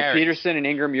 because they're like, Peterson and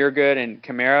Ingram, you're good, and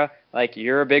Kamara, like,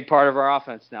 you're a big part of our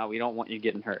offense now. We don't want you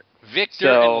getting hurt. Victor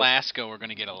and Lasco are going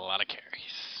to get a lot of carries.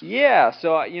 Yeah,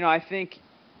 so, you know,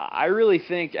 I really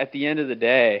think at the end of the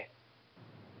day,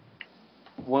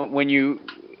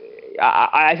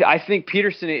 I think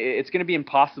Peterson, it's going to be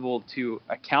impossible to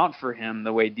account for him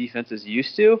the way defenses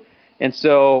used to. And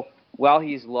so while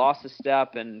he's lost a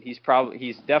step and he's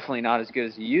definitely not as good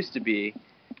as he used to be,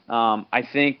 I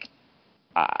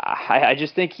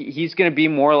just think he's going to be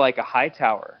more like a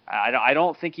Hightower. I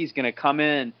don't think he's going to come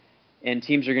in and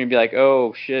teams are going to be like,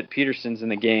 oh, shit, Peterson's in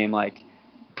the game. Like,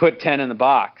 put 10 in the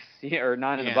box or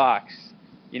 9 in the box.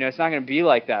 You know, it's not going to be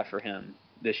like that for him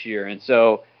this year. And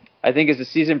so I think as the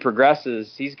season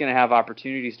progresses, he's going to have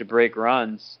opportunities to break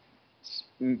runs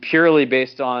purely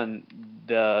based on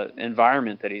the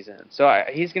environment that he's in. So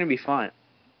he's going to be fine.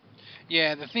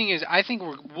 Yeah, the thing is, I think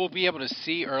we'll be able to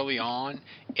see early on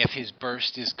if his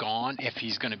burst is gone, if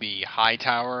he's going to be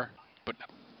Hightower but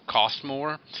cost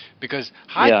more. Because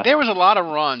there was a lot of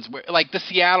runs, where, like the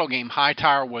Seattle game,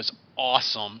 Hightower was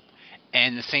awesome,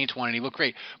 and the Saints won, and he looked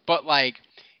great. But, like,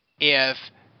 if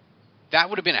that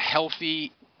would have been a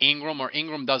healthy Ingram, or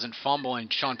Ingram doesn't fumble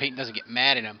and Sean Payton doesn't get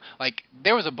mad at him, like,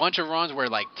 there was a bunch of runs where,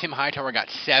 like, Tim Hightower got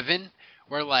 7,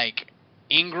 where, like,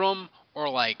 Ingram or,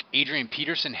 like, Adrian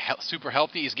Peterson, super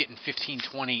healthy, is getting 15,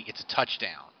 20, it's a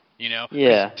touchdown. You know?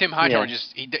 Yeah. Tim Hightower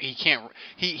just he can't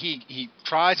he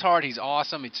tries hard. He's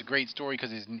awesome. It's a great story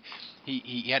because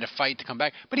he had to fight to come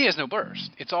back, but he has no burst.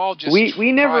 It's all just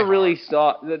we never really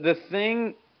saw the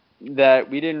thing that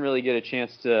we didn't really get a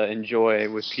chance to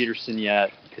enjoy with Peterson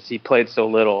yet because he played so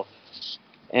little.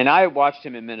 And I watched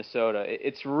him in Minnesota.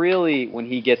 It's really when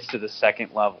he gets to the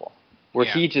second level where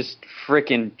he just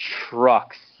freaking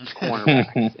trucks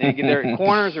cornerbacks. And their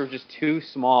corners are just too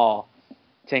small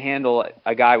to handle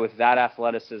a guy with that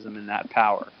athleticism and that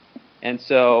power. And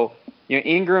so, you know,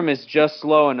 Ingram is just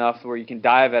slow enough where you can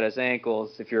dive at his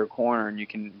ankles if you're a corner and you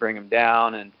can bring him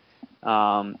down. And,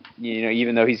 you know,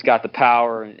 even though he's got the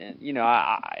power and you know,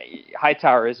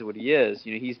 Hightower is what he is,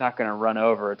 you know, he's not going to run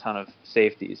over a ton of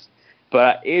safeties.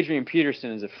 But Adrian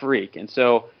Peterson is a freak. And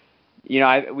so,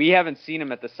 we haven't seen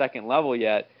him at the second level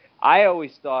yet. I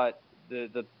always thought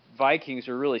the Vikings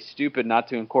are really stupid not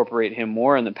to incorporate him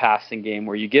more in the passing game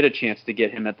where you get a chance to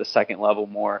get him at the second level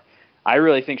more. I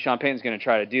really think Sean Payton's going to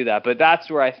try to do that. But that's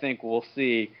where I think we'll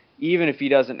see, even if he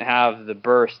doesn't have the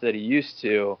burst that he used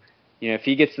to, if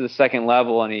he gets to the second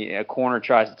level and a corner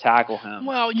tries to tackle him,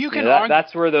 well, you can argue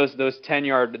that's where those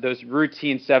 10-yard, those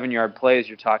routine 7-yard plays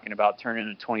you're talking about turn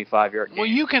into 25-yard games. Well,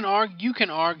 you can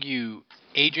argue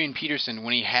Adrian Peterson,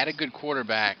 when he had a good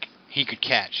quarterback, he could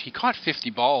catch. He caught 50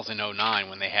 balls in 2009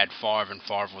 when they had Favre, and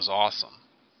Favre was awesome.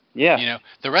 Yeah.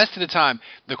 The rest of the time,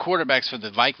 the quarterbacks for the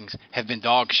Vikings have been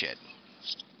dog shit.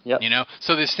 Yep.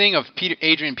 So this thing of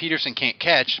Adrian Peterson can't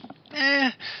catch,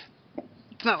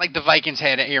 it's not like the Vikings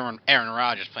had Aaron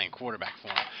Rodgers playing quarterback for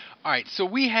them. All right, so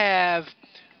we have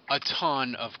a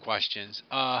ton of questions.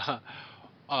 Let's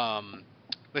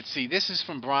see. This is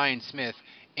from Brian Smith.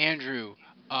 Andrew,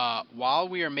 while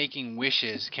we are making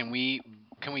wishes, can we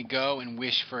go and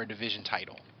wish for a division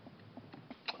title?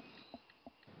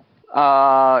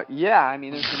 Yeah. I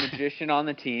mean, there's a magician on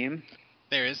the team.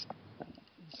 There is.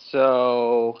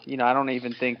 So, I don't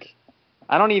even think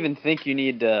you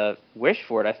need to wish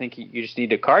for it. I think you just need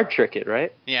to card trick it,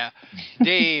 right? Yeah.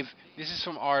 Dave, this is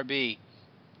from RB.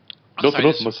 Built it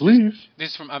up my sleeve.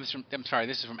 This is from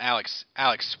Alex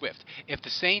Swift. If the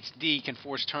Saints D can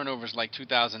force turnovers like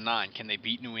 2009, can they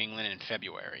beat New England in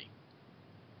February?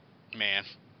 Man.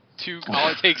 All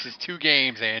it takes is 2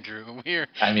 games, Andrew. We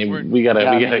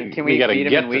gotta can we gotta beat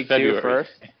get him in week to 2 February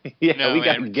first? Yeah, we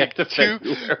gotta get to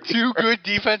February. 2 good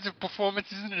defensive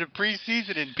performances in the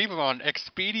preseason, and people on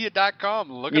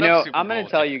Expedia.com looking up Super Bowl. I'm gonna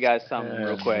tell you guys something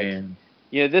real quick. Man.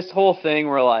 This whole thing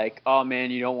where like, oh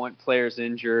man, you don't want players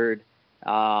injured.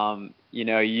 You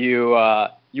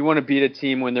want to beat a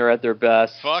team when they're at their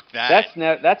best. Fuck that.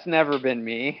 That's never been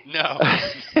me. No.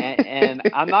 and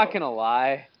I'm not gonna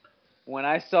lie. When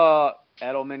I saw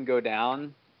Edelman go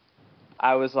down,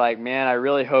 I was like, man, I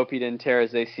really hope he didn't tear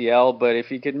his ACL, but if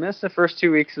he could miss the first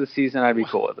 2 weeks of the season, I'd be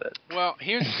cool with it. Well,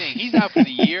 here's the thing. He's out for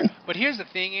the year, but here's the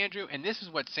thing, Andrew, and this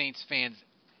is what Saints fans,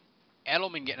 and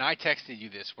I texted you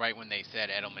this right when they said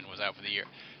Edelman was out for the year.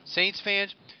 Saints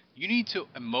fans, you need to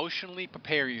emotionally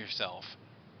prepare yourself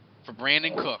for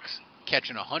Brandon Cooks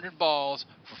catching 100 balls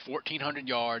for 1,400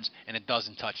 yards and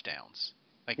 12 touchdowns.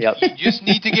 Yep. You just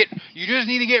need to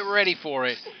get ready for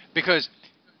it, because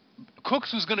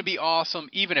Cooks was going to be awesome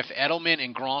even if Edelman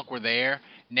and Gronk were there.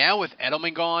 Now with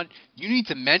Edelman gone, you need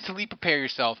to mentally prepare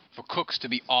yourself for Cooks to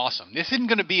be awesome. This isn't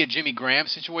going to be a Jimmy Graham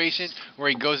situation where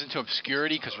he goes into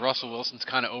obscurity because Russell Wilson's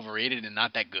kind of overrated and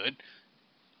not that good.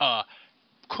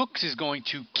 Cooks is going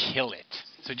to kill it.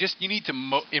 So you need to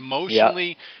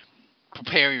emotionally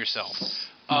prepare yourself.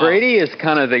 Brady is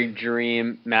kind of the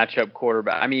dream matchup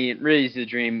quarterback. I mean, really he's the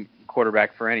dream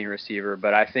quarterback for any receiver,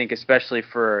 but I think especially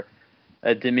for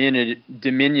a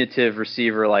diminutive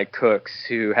receiver like Cooks,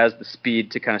 who has the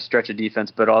speed to kind of stretch a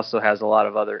defense, but also has a lot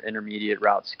of other intermediate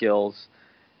route skills.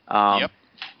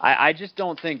 I just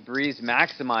don't think Breeze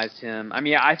maximized him. I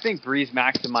mean, I think Breeze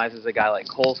maximizes a guy like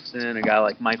Colston, a guy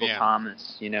like Michael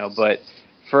Thomas, but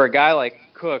for a guy like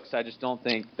Cooks, I just don't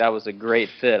think that was a great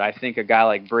fit. I think a guy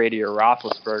like Brady or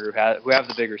Roethlisberger, who have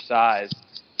the bigger size,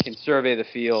 can survey the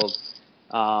field.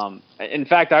 In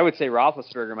fact, I would say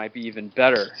Roethlisberger might be even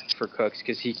better for Cooks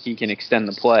because he can extend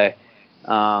the play.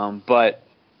 But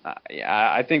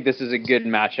I think this is a good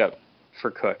matchup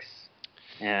for Cooks.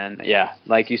 And,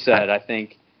 like you said, I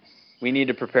think we need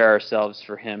to prepare ourselves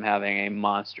for him having a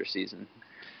monster season.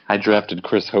 I drafted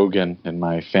Chris Hogan in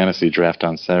my fantasy draft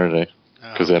on Saturday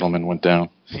because Edelman went down.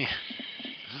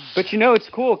 But, it's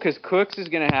cool because Cooks is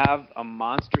going to have a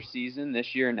monster season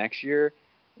this year and next year.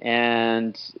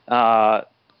 And the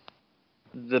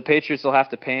Patriots will have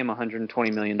to pay him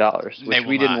 $120 million, which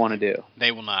we didn't want to do.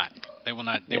 They will not. They will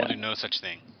not. They will do no such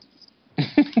thing.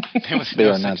 They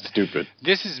are not stupid.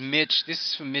 This is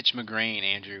from Mitch McGrain,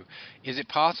 Andrew. Is it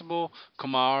possible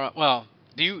Kamara? Well,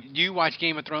 do you watch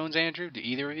Game of Thrones, Andrew? Do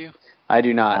either of you? I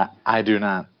do not. I do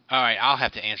not. All right, I'll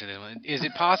have to answer this one. Is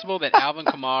it possible that Alvin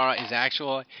Kamara is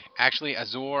actually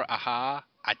Azor Ahai?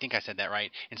 I think I said that right.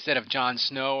 Instead of Jon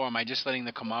Snow, or am I just letting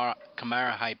the Kamara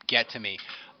hype get to me?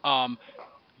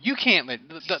 You can't let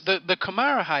the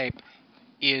Kamara hype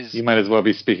is. You might as well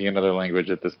be speaking another language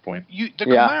at this point.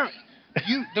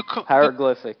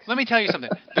 Hieroglyphics. Let me tell you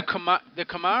something. The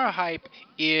Kamara hype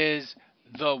is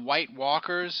the White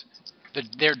Walkers,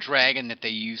 their dragon that they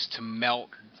use to melt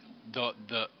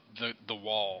the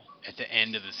wall at the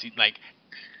end of the season. Like,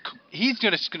 he's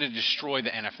just going to destroy the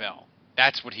NFL.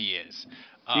 That's what he is.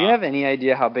 Do you have any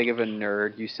idea how big of a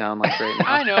nerd you sound like right now?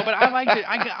 I know, but I like it.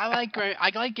 I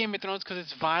like Game of Thrones because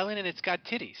it's violent and it's got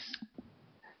titties.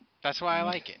 That's why I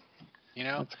like it. You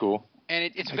know. That's cool.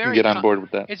 And it's I very can get on board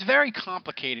with that. It's very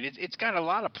complicated. It's got a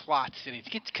lot of plots and it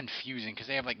gets confusing because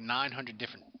they have like 900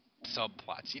 different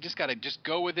subplots. You just gotta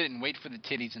go with it and wait for the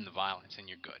titties and the violence, and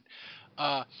you're good.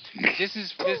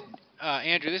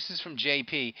 Andrew, this is from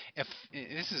JP.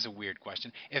 This is a weird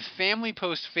question. If family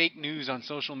posts fake news on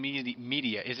social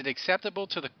media, is it acceptable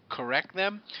to correct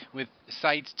them with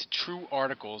sites to true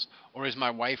articles, or is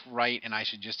my wife right and I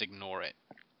should just ignore it?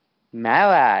 My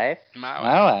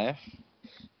wife.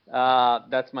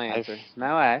 That's my answer.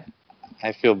 My wife.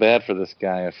 I feel bad for this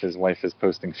guy if his wife is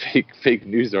posting fake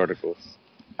news articles.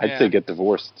 I'd say get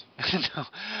divorced. No.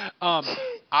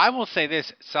 I will say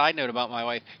this side note about my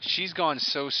wife. She's gone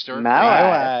so stir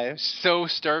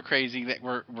crazy that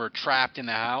we're trapped in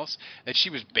the house that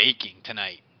she was baking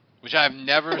tonight, which I've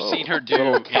never seen her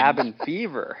do. Cabin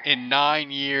fever. In 9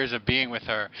 years of being with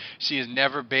her, she has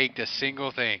never baked a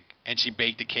single thing, and she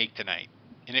baked a cake tonight,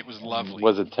 and it was lovely.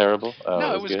 Was it terrible?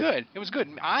 No, it was good. It was good.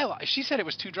 She said it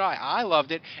was too dry. I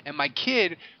loved it, and my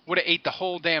kid would have ate the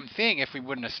whole damn thing if we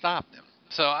wouldn't have stopped him.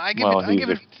 So I give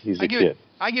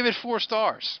it 4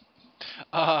 stars.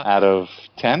 Out of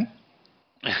 10?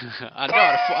 Out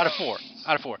of 4.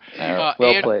 Out of 4.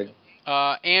 Well played.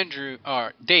 Andrew,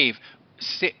 Dave,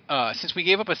 since we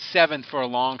gave up a 7th for a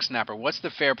long snapper, what's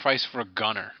the fair price for a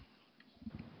gunner?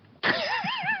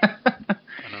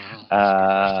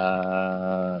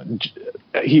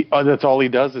 That's all he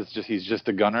does. He's just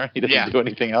a gunner. He doesn't do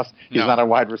anything else. He's not a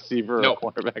wide receiver or a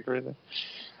quarterback or anything.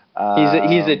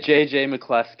 He's a J.J.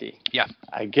 McCleskey. Yeah.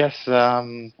 I guess.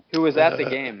 Who was at the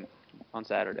game on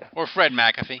Saturday? Or Fred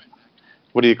McAfee.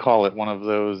 What do you call it? One of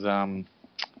those.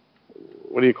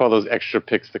 What do you call those extra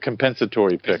picks? The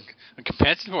compensatory pick. The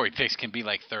compensatory picks can be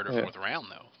like 3rd or 4th round,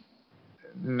 though.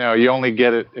 No, you only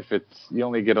get it if you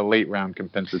only get a late round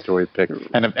compensatory pick,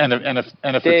 and if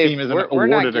Dave, a team isn't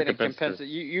awarded a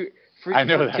compensatory. I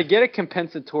know that. To get a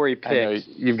compensatory pick,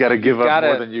 you've got to give up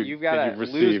more than you've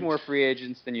received. Lose more free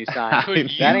agents than you sign.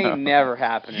 That ain't never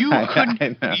happening.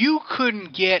 You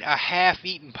couldn't get a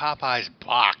half-eaten Popeyes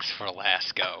box for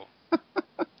last go.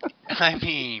 I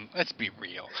mean, let's be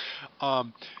real.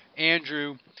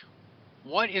 Andrew,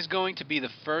 what is going to be the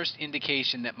first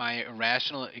indication that my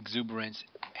irrational exuberance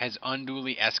has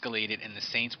unduly escalated and the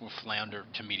Saints will flounder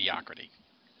to mediocrity?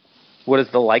 What is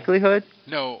the likelihood?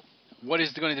 No. What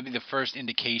is going to be the first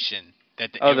indication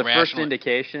that the first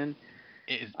indication?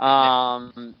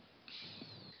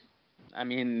 I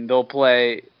mean, they'll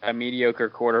play a mediocre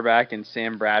quarterback in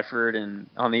Sam Bradford, and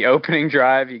on the opening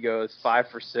drive, he goes 5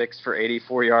 for 6 for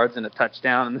 84 yards and a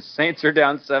touchdown, and the Saints are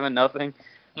down 7-0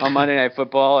 on Monday Night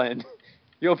Football, and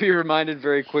you'll be reminded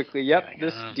very quickly,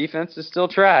 this defense is still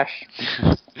trash.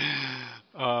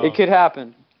 It could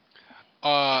happen.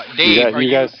 Dave,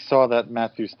 you guys saw that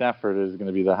Matthew Stafford is going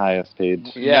to be the highest paid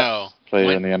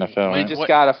player in the NFL. He just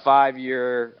got a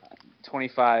 5-year,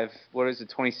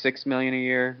 $26 million a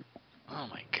year. Oh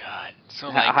my God! So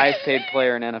highest paid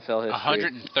player in NFL history.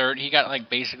 130. He got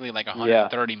basically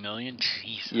 130 million.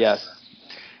 Jesus. Yes.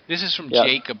 This is from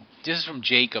Jacob. This is from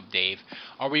Jacob. Dave,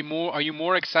 are you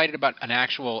more excited about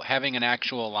having an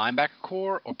actual linebacker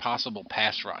core or possible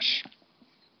pass rush?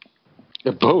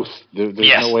 Both. There's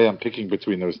no way I'm picking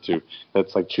between those two.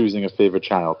 That's like choosing a favorite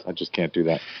child. I just can't do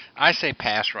that. I say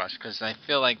pass rush because I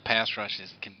feel like pass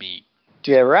rushes can be.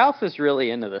 Yeah, Ralph is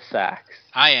really into the sacks.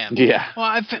 I am. Yeah.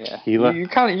 Well, you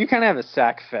kind of have a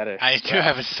sack fetish. I do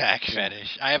have a sack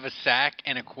fetish. I have a sack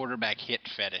and a quarterback hit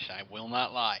fetish. I will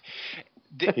not lie.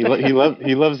 He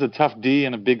loves a tough D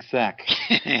and a big sack.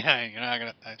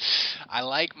 I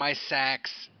like my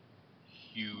sacks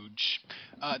huge.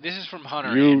 This is from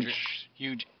Hunter. Huge. Andrew.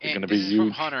 Huge. They're going to be huge.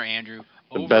 From Hunter, Andrew.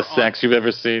 The best sacks you've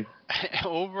ever seen.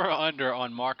 Over or under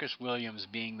on Marcus Williams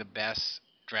being the best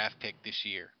draft pick this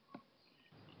year.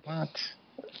 What?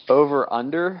 Over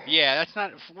under? Yeah, that's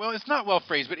not it's not well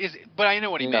phrased, but I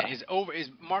know what he meant. Is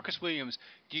Marcus Williams,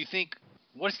 do you think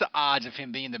what's the odds of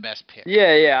him being the best pick?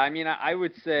 Yeah. I mean, I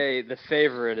would say the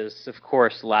favorite is of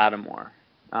course Lattimore.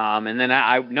 And then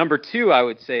number 2 I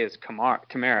would say is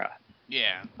Kamara.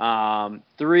 Yeah.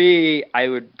 3 I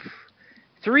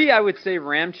would say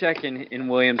Ramczyk and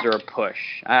Williams are a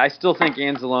push. I still think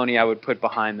Anzalone I would put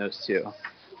behind those 2.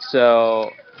 So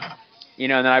and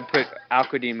then I put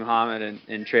Al-Quadin Muhammad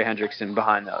and Trey Hendrickson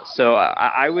behind those. So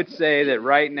I would say that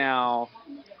right now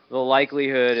the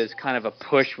likelihood is kind of a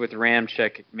push with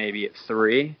Ramczyk maybe at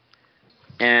 3,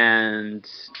 and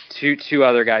two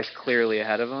other guys clearly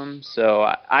ahead of him. So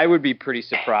I would be pretty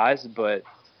surprised, but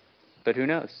who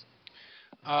knows?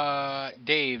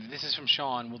 Dave, this is from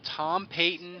Sean. Will Tom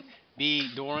Payton be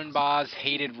Dorenbaugh's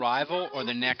hated rival or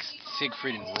the next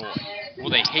Siegfried and Roy? Will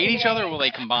they hate each other or will they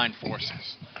combine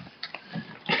forces?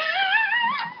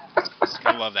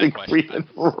 I love that question.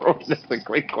 That's a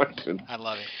great question. I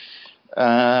love it.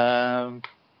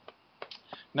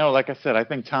 No, like I said, I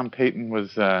think Tom Payton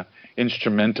was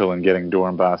instrumental in getting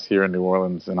Dorenbos here in New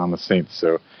Orleans and on the Saints.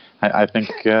 So I think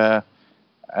I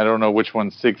don't know which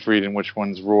one's Siegfried and which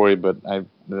one's Roy, but I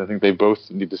think they both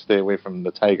need to stay away from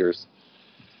the Tigers.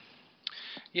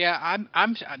 Yeah,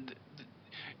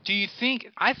 do you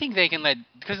think? I think they can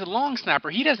because the long snapper,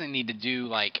 he doesn't need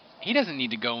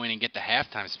to go in and get the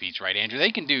halftime speech, right, Andrew?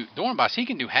 Dorenbos, he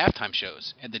can do halftime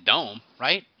shows at the Dome,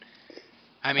 right?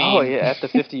 I mean, oh yeah, at the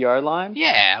 50-yard line.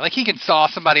 Yeah, like he could saw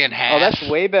somebody in half. Oh, that's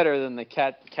way better than the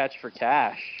catch for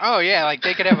cash. Oh yeah, like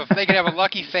they could have a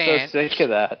lucky fan. So sick of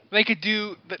that. They could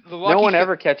do the lucky. No one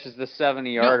ever catches the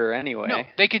 70-yarder anyway. No,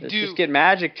 they could just get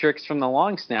magic tricks from the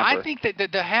long snapper. I think that the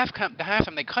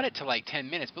halftime they cut it to like 10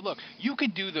 minutes. But look, you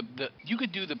could do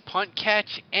the punt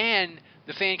catch, and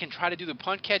the fan can try to do the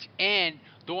punt catch, and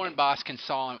Dorenbos can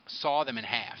saw them in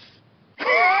half.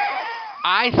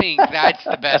 I think that's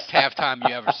the best halftime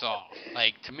you ever saw.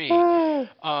 Like, to me.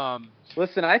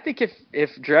 Listen, I think if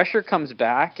Drescher comes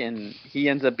back and he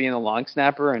ends up being a long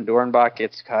snapper and Dorenbach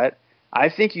gets cut, I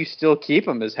think you still keep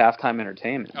him as halftime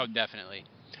entertainment. Oh, definitely.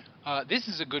 This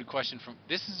is a good question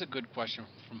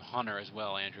from Hunter as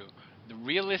well, Andrew. The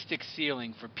realistic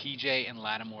ceiling for PJ and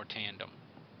Lattimore tandem.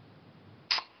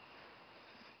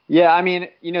 Yeah, I mean,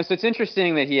 so it's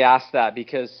interesting that he asked that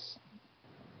because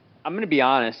I'm going to be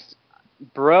honest.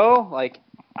 Bro,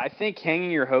 I think hanging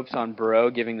your hopes on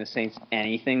Bro giving the Saints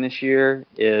anything this year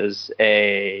is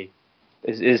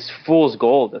fool's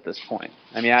gold at this point.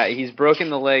 I mean, he's broken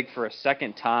the leg for a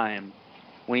second time.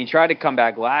 When he tried to come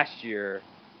back last year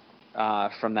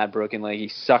from that broken leg, he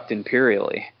sucked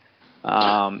imperially.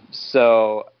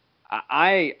 So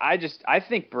I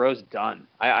think Bro's done.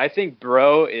 I think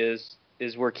Bro is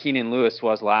where Keenan Lewis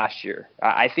was last year.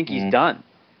 I think he's done.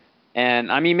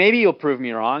 And, I mean, maybe he'll prove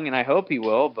me wrong, and I hope he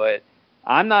will, but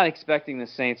I'm not expecting the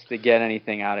Saints to get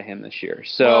anything out of him this year.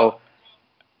 So,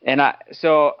 the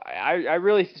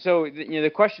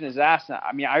question is asked.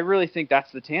 I mean, I really think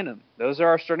that's the tandem. Those are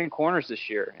our starting corners this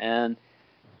year. And,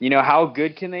 how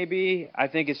good can they be? I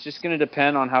think it's just going to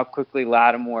depend on how quickly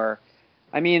Lattimore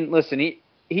 – I mean, listen,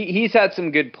 he's had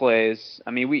some good plays.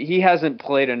 I mean, he hasn't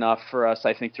played enough for us,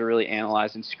 I think, to really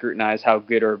analyze and scrutinize how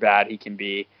good or bad he can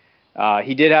be.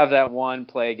 He did have that one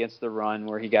play against the run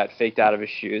where he got faked out of his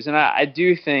shoes. And I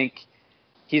do think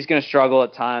he's going to struggle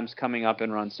at times coming up in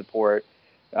run support.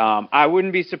 I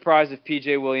wouldn't be surprised if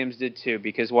P.J. Williams did too,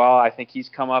 because while I think he's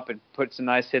come up and put some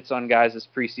nice hits on guys this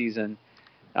preseason,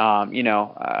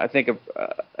 I think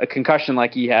a concussion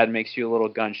like he had makes you a little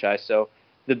gun-shy. So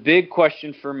the big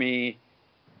question for me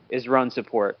is run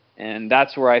support, and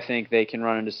that's where I think they can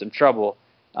run into some trouble.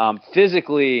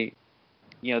 Physically,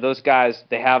 those guys,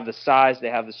 they have the size,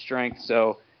 they have the strength,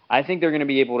 so I think they're going to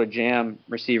be able to jam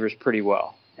receivers pretty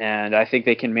well. And I think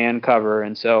they can man cover.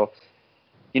 And so,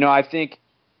 I think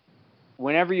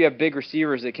whenever you have big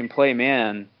receivers that can play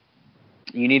man,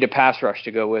 you need a pass rush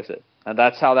to go with it.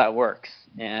 That's how that works.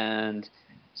 And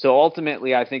so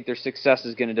ultimately, I think their success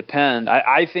is going to depend.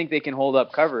 I think they can hold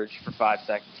up coverage for 5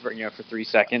 seconds, for 3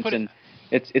 seconds, and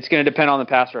it's going to depend on the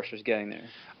pass rushers getting there.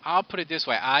 I'll put it this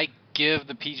way. I give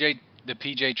the PJ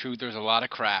Truthers a lot of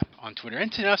crap on Twitter.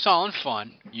 And it's all in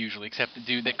fun, usually, except the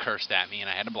dude that cursed at me and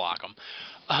I had to block him.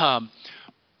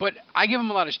 But I give him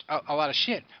a lot of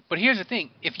shit. But here's the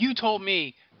thing. If you told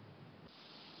me,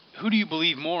 who do you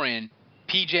believe more in,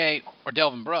 PJ or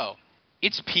Delvin Breaux?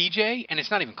 It's PJ, and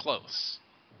it's not even close.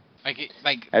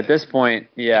 At this point,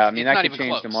 yeah. I mean, that could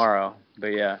change tomorrow.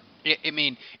 But, yeah. I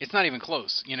mean, it's not even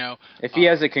close, If he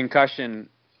has a concussion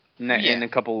in a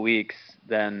couple of weeks,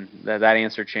 then that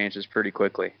answer changes pretty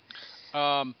quickly.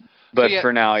 For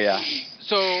now, yeah.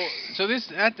 So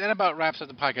that about wraps up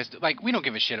the podcast. We don't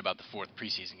give a shit about the 4th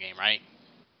preseason game, right?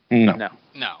 No.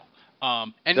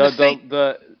 And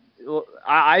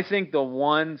I think the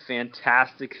one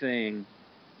fantastic thing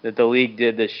that the league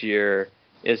did this year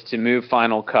is to move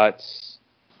final cuts.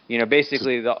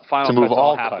 Basically the final cuts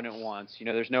all happen at once.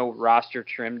 There's no roster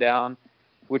trim down,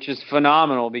 which is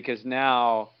phenomenal because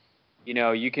now –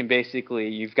 you can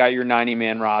you've got your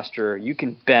 90-man roster. You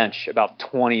can bench about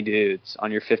 20 dudes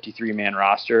on your 53-man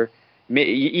roster,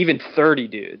 even 30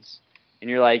 dudes. And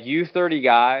you're like, you 30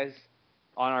 guys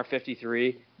on our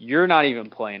 53, you're not even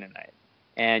playing tonight.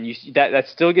 And that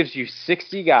still gives you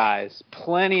 60 guys,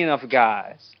 plenty enough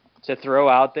guys to throw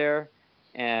out there.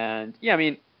 And, yeah, I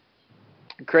mean,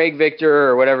 Craig Victor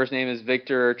or whatever his name is,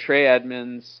 Victor, Trey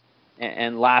Edmonds,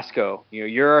 and Lasco.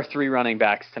 You're our 3 running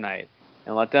backs tonight,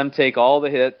 and let them take all the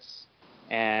hits,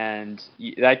 and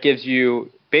that gives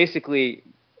you basically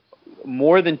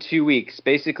more than 2 weeks.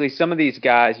 Basically, some of these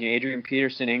guys, Adrian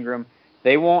Peterson, Ingram,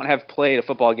 they won't have played a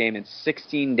football game in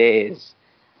 16 days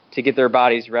to get their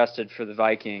bodies rested for the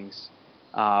Vikings,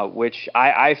 which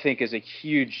I think is a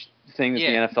huge thing that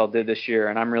the NFL did this year,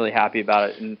 and I'm really happy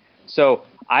about it. And so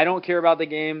I don't care about the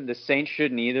game. The Saints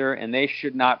shouldn't either, and they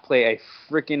should not play a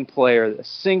freaking player, a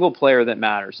single player that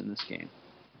matters in this game.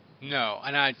 No,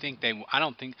 and I don't think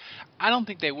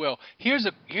they will. Here's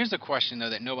a question though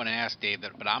that no one asked, Dave,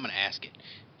 but I'm going to ask it.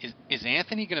 Is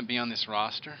Anthony going to be on this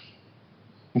roster?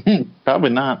 Probably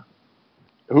not.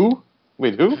 Who?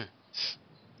 Wait, who?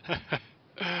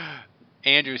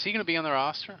 Andrew, is he going to be on the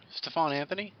roster? Stephon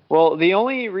Anthony? Well, the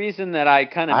only reason that I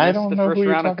kind of missed the first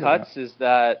round of cuts is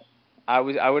that I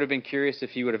would have been curious if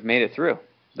he would have made it through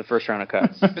the first round of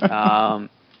cuts.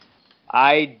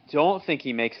 I don't think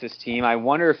he makes this team. I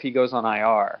wonder if he goes on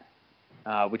IR,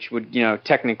 which would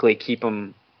technically keep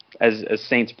him as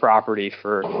Saints property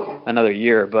for another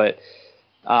year. But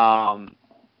I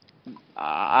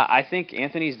think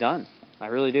Anthony's done. I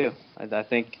really do. I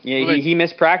think he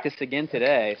missed practice again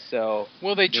today, so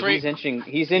he's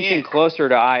inching closer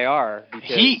to IR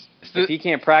because if he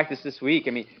can't practice this week,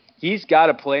 I mean, he's got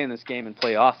to play in this game and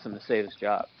play awesome to save his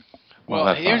job.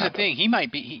 Well, here's the thing. He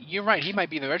might be. You're right. He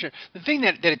might be the redshirt. The thing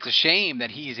that it's a shame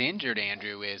that he's injured,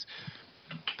 Andrew, is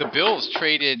the Bills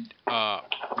traded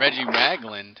Reggie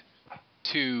Ragland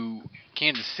to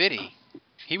Kansas City.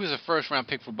 He was a first-round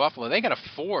pick for Buffalo. They got a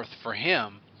 4th for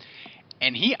him.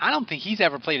 And I don't think he's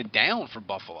ever played it down for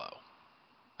Buffalo.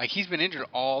 Like, he's been injured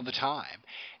all the time.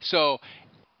 So,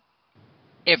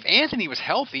 if Anthony was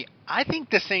healthy, I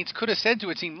think the Saints could have said to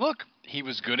a team, look, he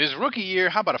was good his rookie year,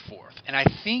 how about a 4th? And I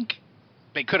think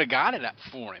they could have got it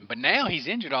for him. But now he's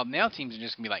injured. Now teams are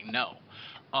just going to be like, no.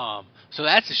 So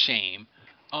that's a shame.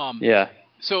 Yeah.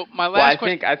 So my last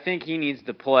question. I think he needs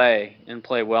to play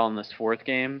well in this 4th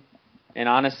game. And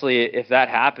honestly, if that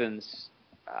happens,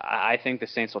 I think the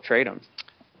Saints will trade him.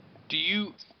 Do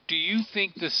you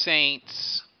think the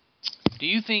Saints? Do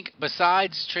you think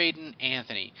besides trading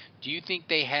Anthony, do you think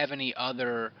they have any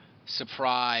other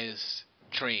surprise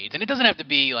trades? And it doesn't have to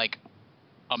be like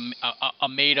a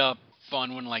made up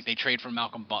fun one like they trade for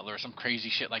Malcolm Butler or some crazy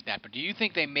shit like that. But do you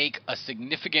think they make a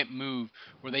significant move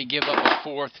where they give up a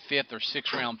 4th, 5th, or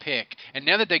 6th round pick? And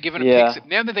now that they're giving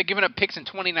up picks in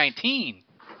 2019,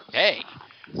 hey,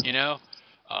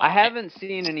 I haven't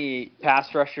seen any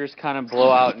pass rushers kind of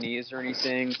blow out knees or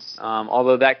anything,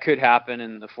 although that could happen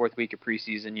in the 4th week of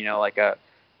preseason, like a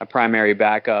primary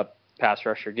backup pass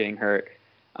rusher getting hurt.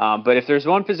 But if there's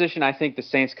one position I think the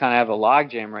Saints kind of have a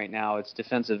logjam right now, it's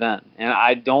defensive end. And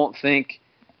I don't think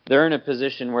they're in a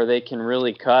position where they can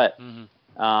really cut.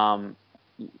 Mm-hmm.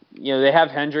 They have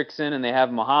Hendrickson and they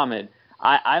have Muhammad.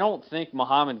 I don't think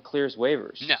Muhammad clears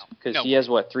waivers. No. Because he has,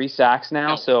 3 sacks now?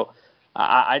 No. So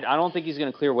I don't think he's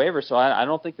going to clear waivers, so I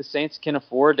don't think the Saints can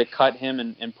afford to cut him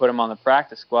and put him on the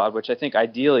practice squad, which I think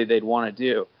ideally they'd want to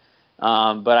do.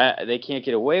 But they can't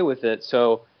get away with it.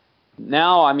 So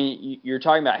now, I mean, you're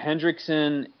talking about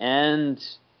Hendrickson and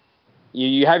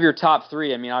you have your top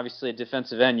 3. I mean, obviously at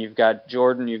defensive end, you've got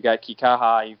Jordan, you've got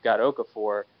Kikaha, you've got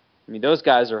Okafor. I mean, those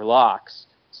guys are locks.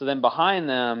 So then behind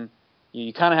them,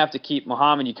 you kind of have to keep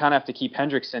Muhammad, you kind of have to keep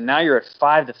Hendrickson. Now you're at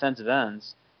 5 defensive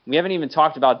ends. We haven't even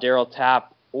talked about Darryl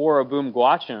Tapp or Aboom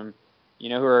Gwacham,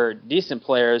 who are decent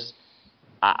players.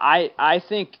 I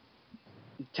think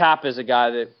Tapp is a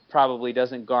guy that probably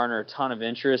doesn't garner a ton of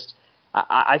interest.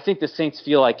 I think the Saints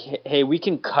feel like, hey, we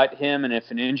can cut him, and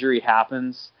if an injury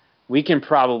happens, we can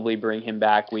probably bring him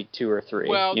back week 2 or 3.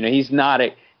 Well, he's not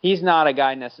a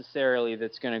guy necessarily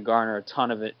that's going to garner a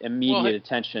ton of immediate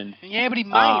attention. Yeah, but he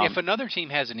might if another team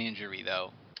has an injury,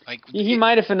 though. He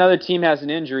might if another team has an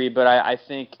injury, but I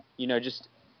think, just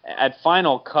at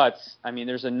final cuts, I mean,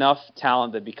 there's enough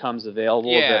talent that becomes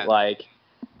available that,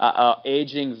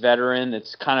 aging veteran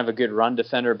that's kind of a good run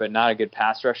defender but not a good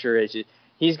pass rusher,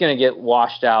 he's going to get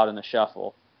washed out in the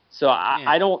shuffle. So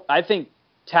I think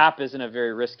Tapp isn't a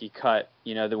very risky cut,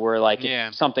 where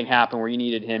if something happened where you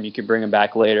needed him, you could bring him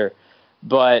back later.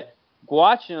 But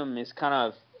Gwacham is kind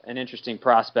of an interesting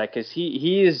prospect because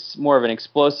he is more of an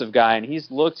explosive guy, and he's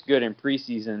looked good in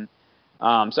preseason.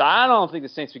 So I don't think the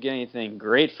Saints would get anything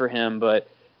great for him, but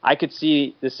I could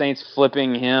see the Saints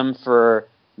flipping him for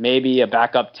maybe a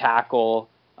backup tackle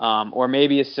or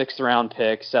maybe a 6th round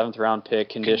pick, 7th round pick,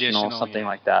 conditional something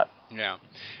like that. Yeah,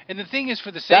 and the thing is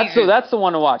for the Saints, that's the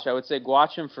one to watch. I would say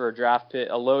watch him for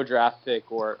a low draft pick,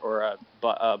 or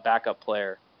a backup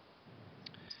player.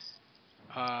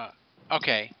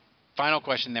 Okay, final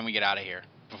question, then we get out of here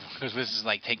because this is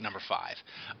like take number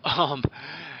 5.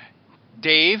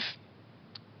 Dave,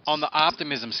 on the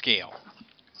optimism scale,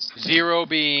 0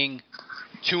 being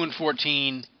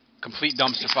 2-14, complete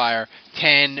dumpster fire,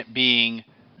 10 being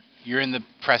you're in the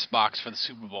press box for the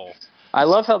Super Bowl. I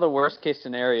love how the worst case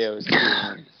scenario is 2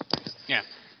 wins. Yeah.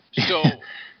 So,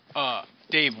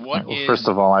 Dave, is? First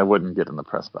of all, I wouldn't get in the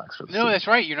press box for the No, that's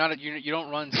right. You're not. You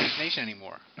don't run Saints Nation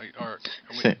anymore, or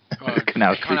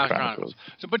Canal Street Chronicles.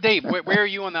 So, but Dave, where are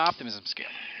you on the optimism scale?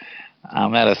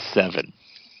 I'm at a 7.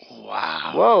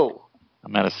 Wow. Whoa.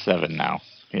 I'm at a 7 now.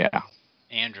 Yeah.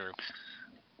 Andrew.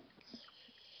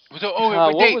 So,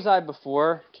 what Dave, was I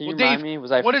before? Can you remind me?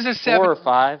 Was I what is a 7? 4 or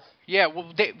 5? Yeah,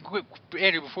 well, Dave,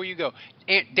 Andrew, before you go,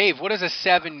 Dave, what is a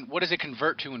 7? What does it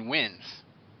convert to in wins?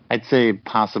 I'd say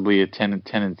possibly a 10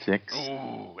 and 6.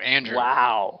 Ooh, Andrew.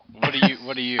 Wow. What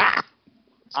are you?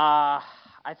 I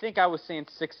think I was saying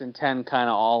 6 and 10 kind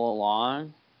of all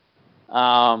along.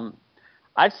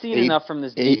 I've seen enough from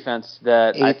this defense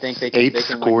that I think they can. 8 win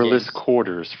scoreless games.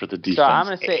 quarters for the defense. So I'm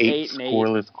going to say 8 and 8.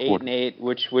 Scoreless 8 and 8,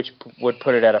 which would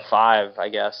put it at a 5, I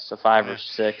guess, a 5 or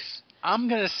 6. I'm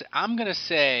gonna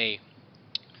say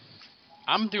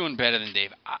I'm doing better than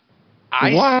Dave.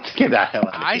 What? Get the hell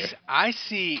out of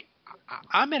here.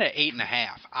 I'm at an 8.5.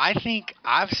 I think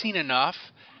I've seen enough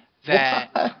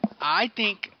that I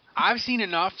think I've seen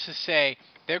enough to say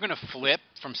they're gonna flip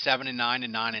from 7 and 9 to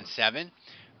 9 and 7.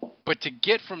 But to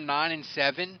get from 9 and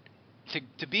 7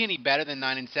 to be any better than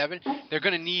 9 and 7, they're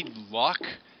gonna need luck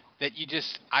that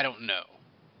I don't know.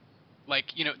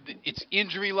 Like, it's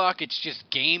injury luck, it's just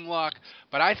game luck.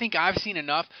 But I think I've seen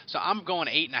enough, so I'm going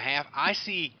 8.5. I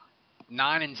see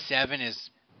 9 and 7 as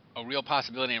a real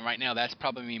possibility, and right now that's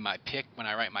probably my pick when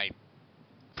I write my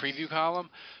preview column.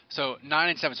 So 9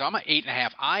 and 7. So I'm at 8.5.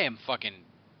 I am fucking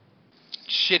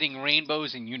shitting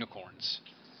rainbows and unicorns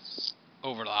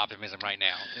over the optimism right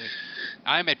now.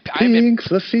 Pink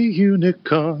fluffy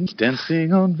unicorns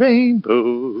dancing on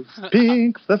rainbows.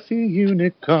 Pink fluffy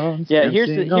unicorns dancing on here's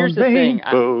the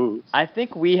rainbows. thing. I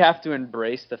think we have to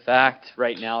embrace the fact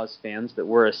right now as fans that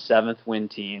we're a 7th win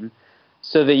team.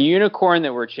 So the unicorn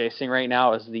that we're chasing right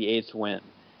now is the 8th win.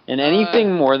 And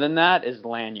anything more than that is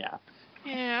lagniappe.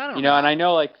 Yeah, I don't know. And I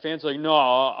know fans are like, no,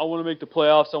 I want to make the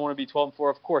playoffs. I want to be 12-4.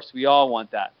 Of course, we all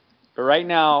want that. But right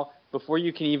now, before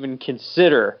you can even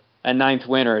consider a 9th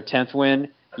win or a 10th win,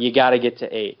 you got to get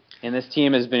to 8. And this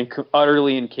team has been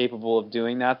utterly incapable of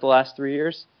doing that the last 3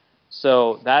 years.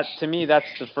 So to me, that's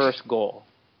the first goal.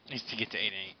 Is to get to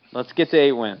 8-8. Let's get to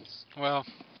 8 wins. Well,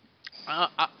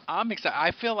 I'm excited.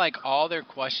 I feel like all their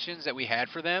questions that we had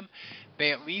for them,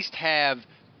 they at least have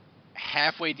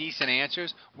halfway decent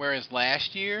answers, whereas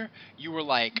last year, you were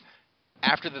like,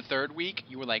 after the 3rd week,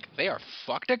 you were like, they are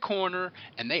fucked at corner,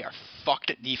 and they are fucked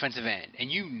at defensive end.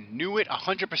 And you knew it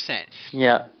 100%.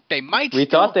 Yeah. We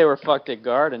thought they were fucked at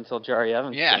guard until Jari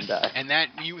Evans came back. And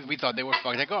we thought they were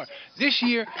fucked at guard. This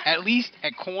year, at least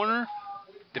at corner,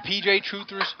 the PJ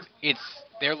Truthers,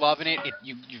 they're loving it.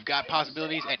 You've got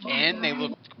possibilities. At end, they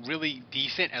look really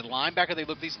decent. At linebacker, they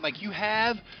look decent. Like, you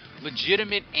have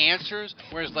legitimate answers,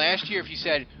 whereas last year, if you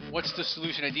said, what's the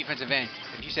solution at defensive end?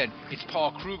 If you said, it's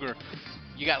Paul Kruger,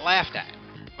 you got laughed at.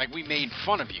 Like, we made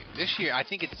fun of you. This year, I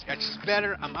think it's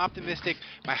better. I'm optimistic.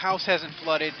 My house hasn't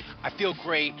flooded. I feel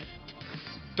great.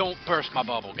 Don't burst my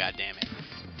bubble, goddammit.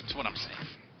 That's what I'm saying.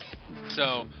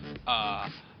 So,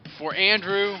 for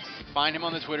Andrew, find him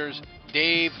on the Twitters.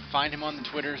 Dave, find him on the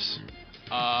Twitters.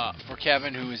 For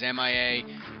Kevin, who is MIA,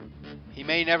 he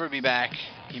may never be back.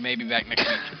 He may be back next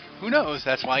week. Who knows?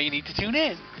 That's why you need to tune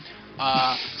in.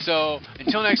 So,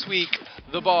 until next week,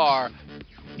 the bar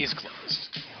is closed.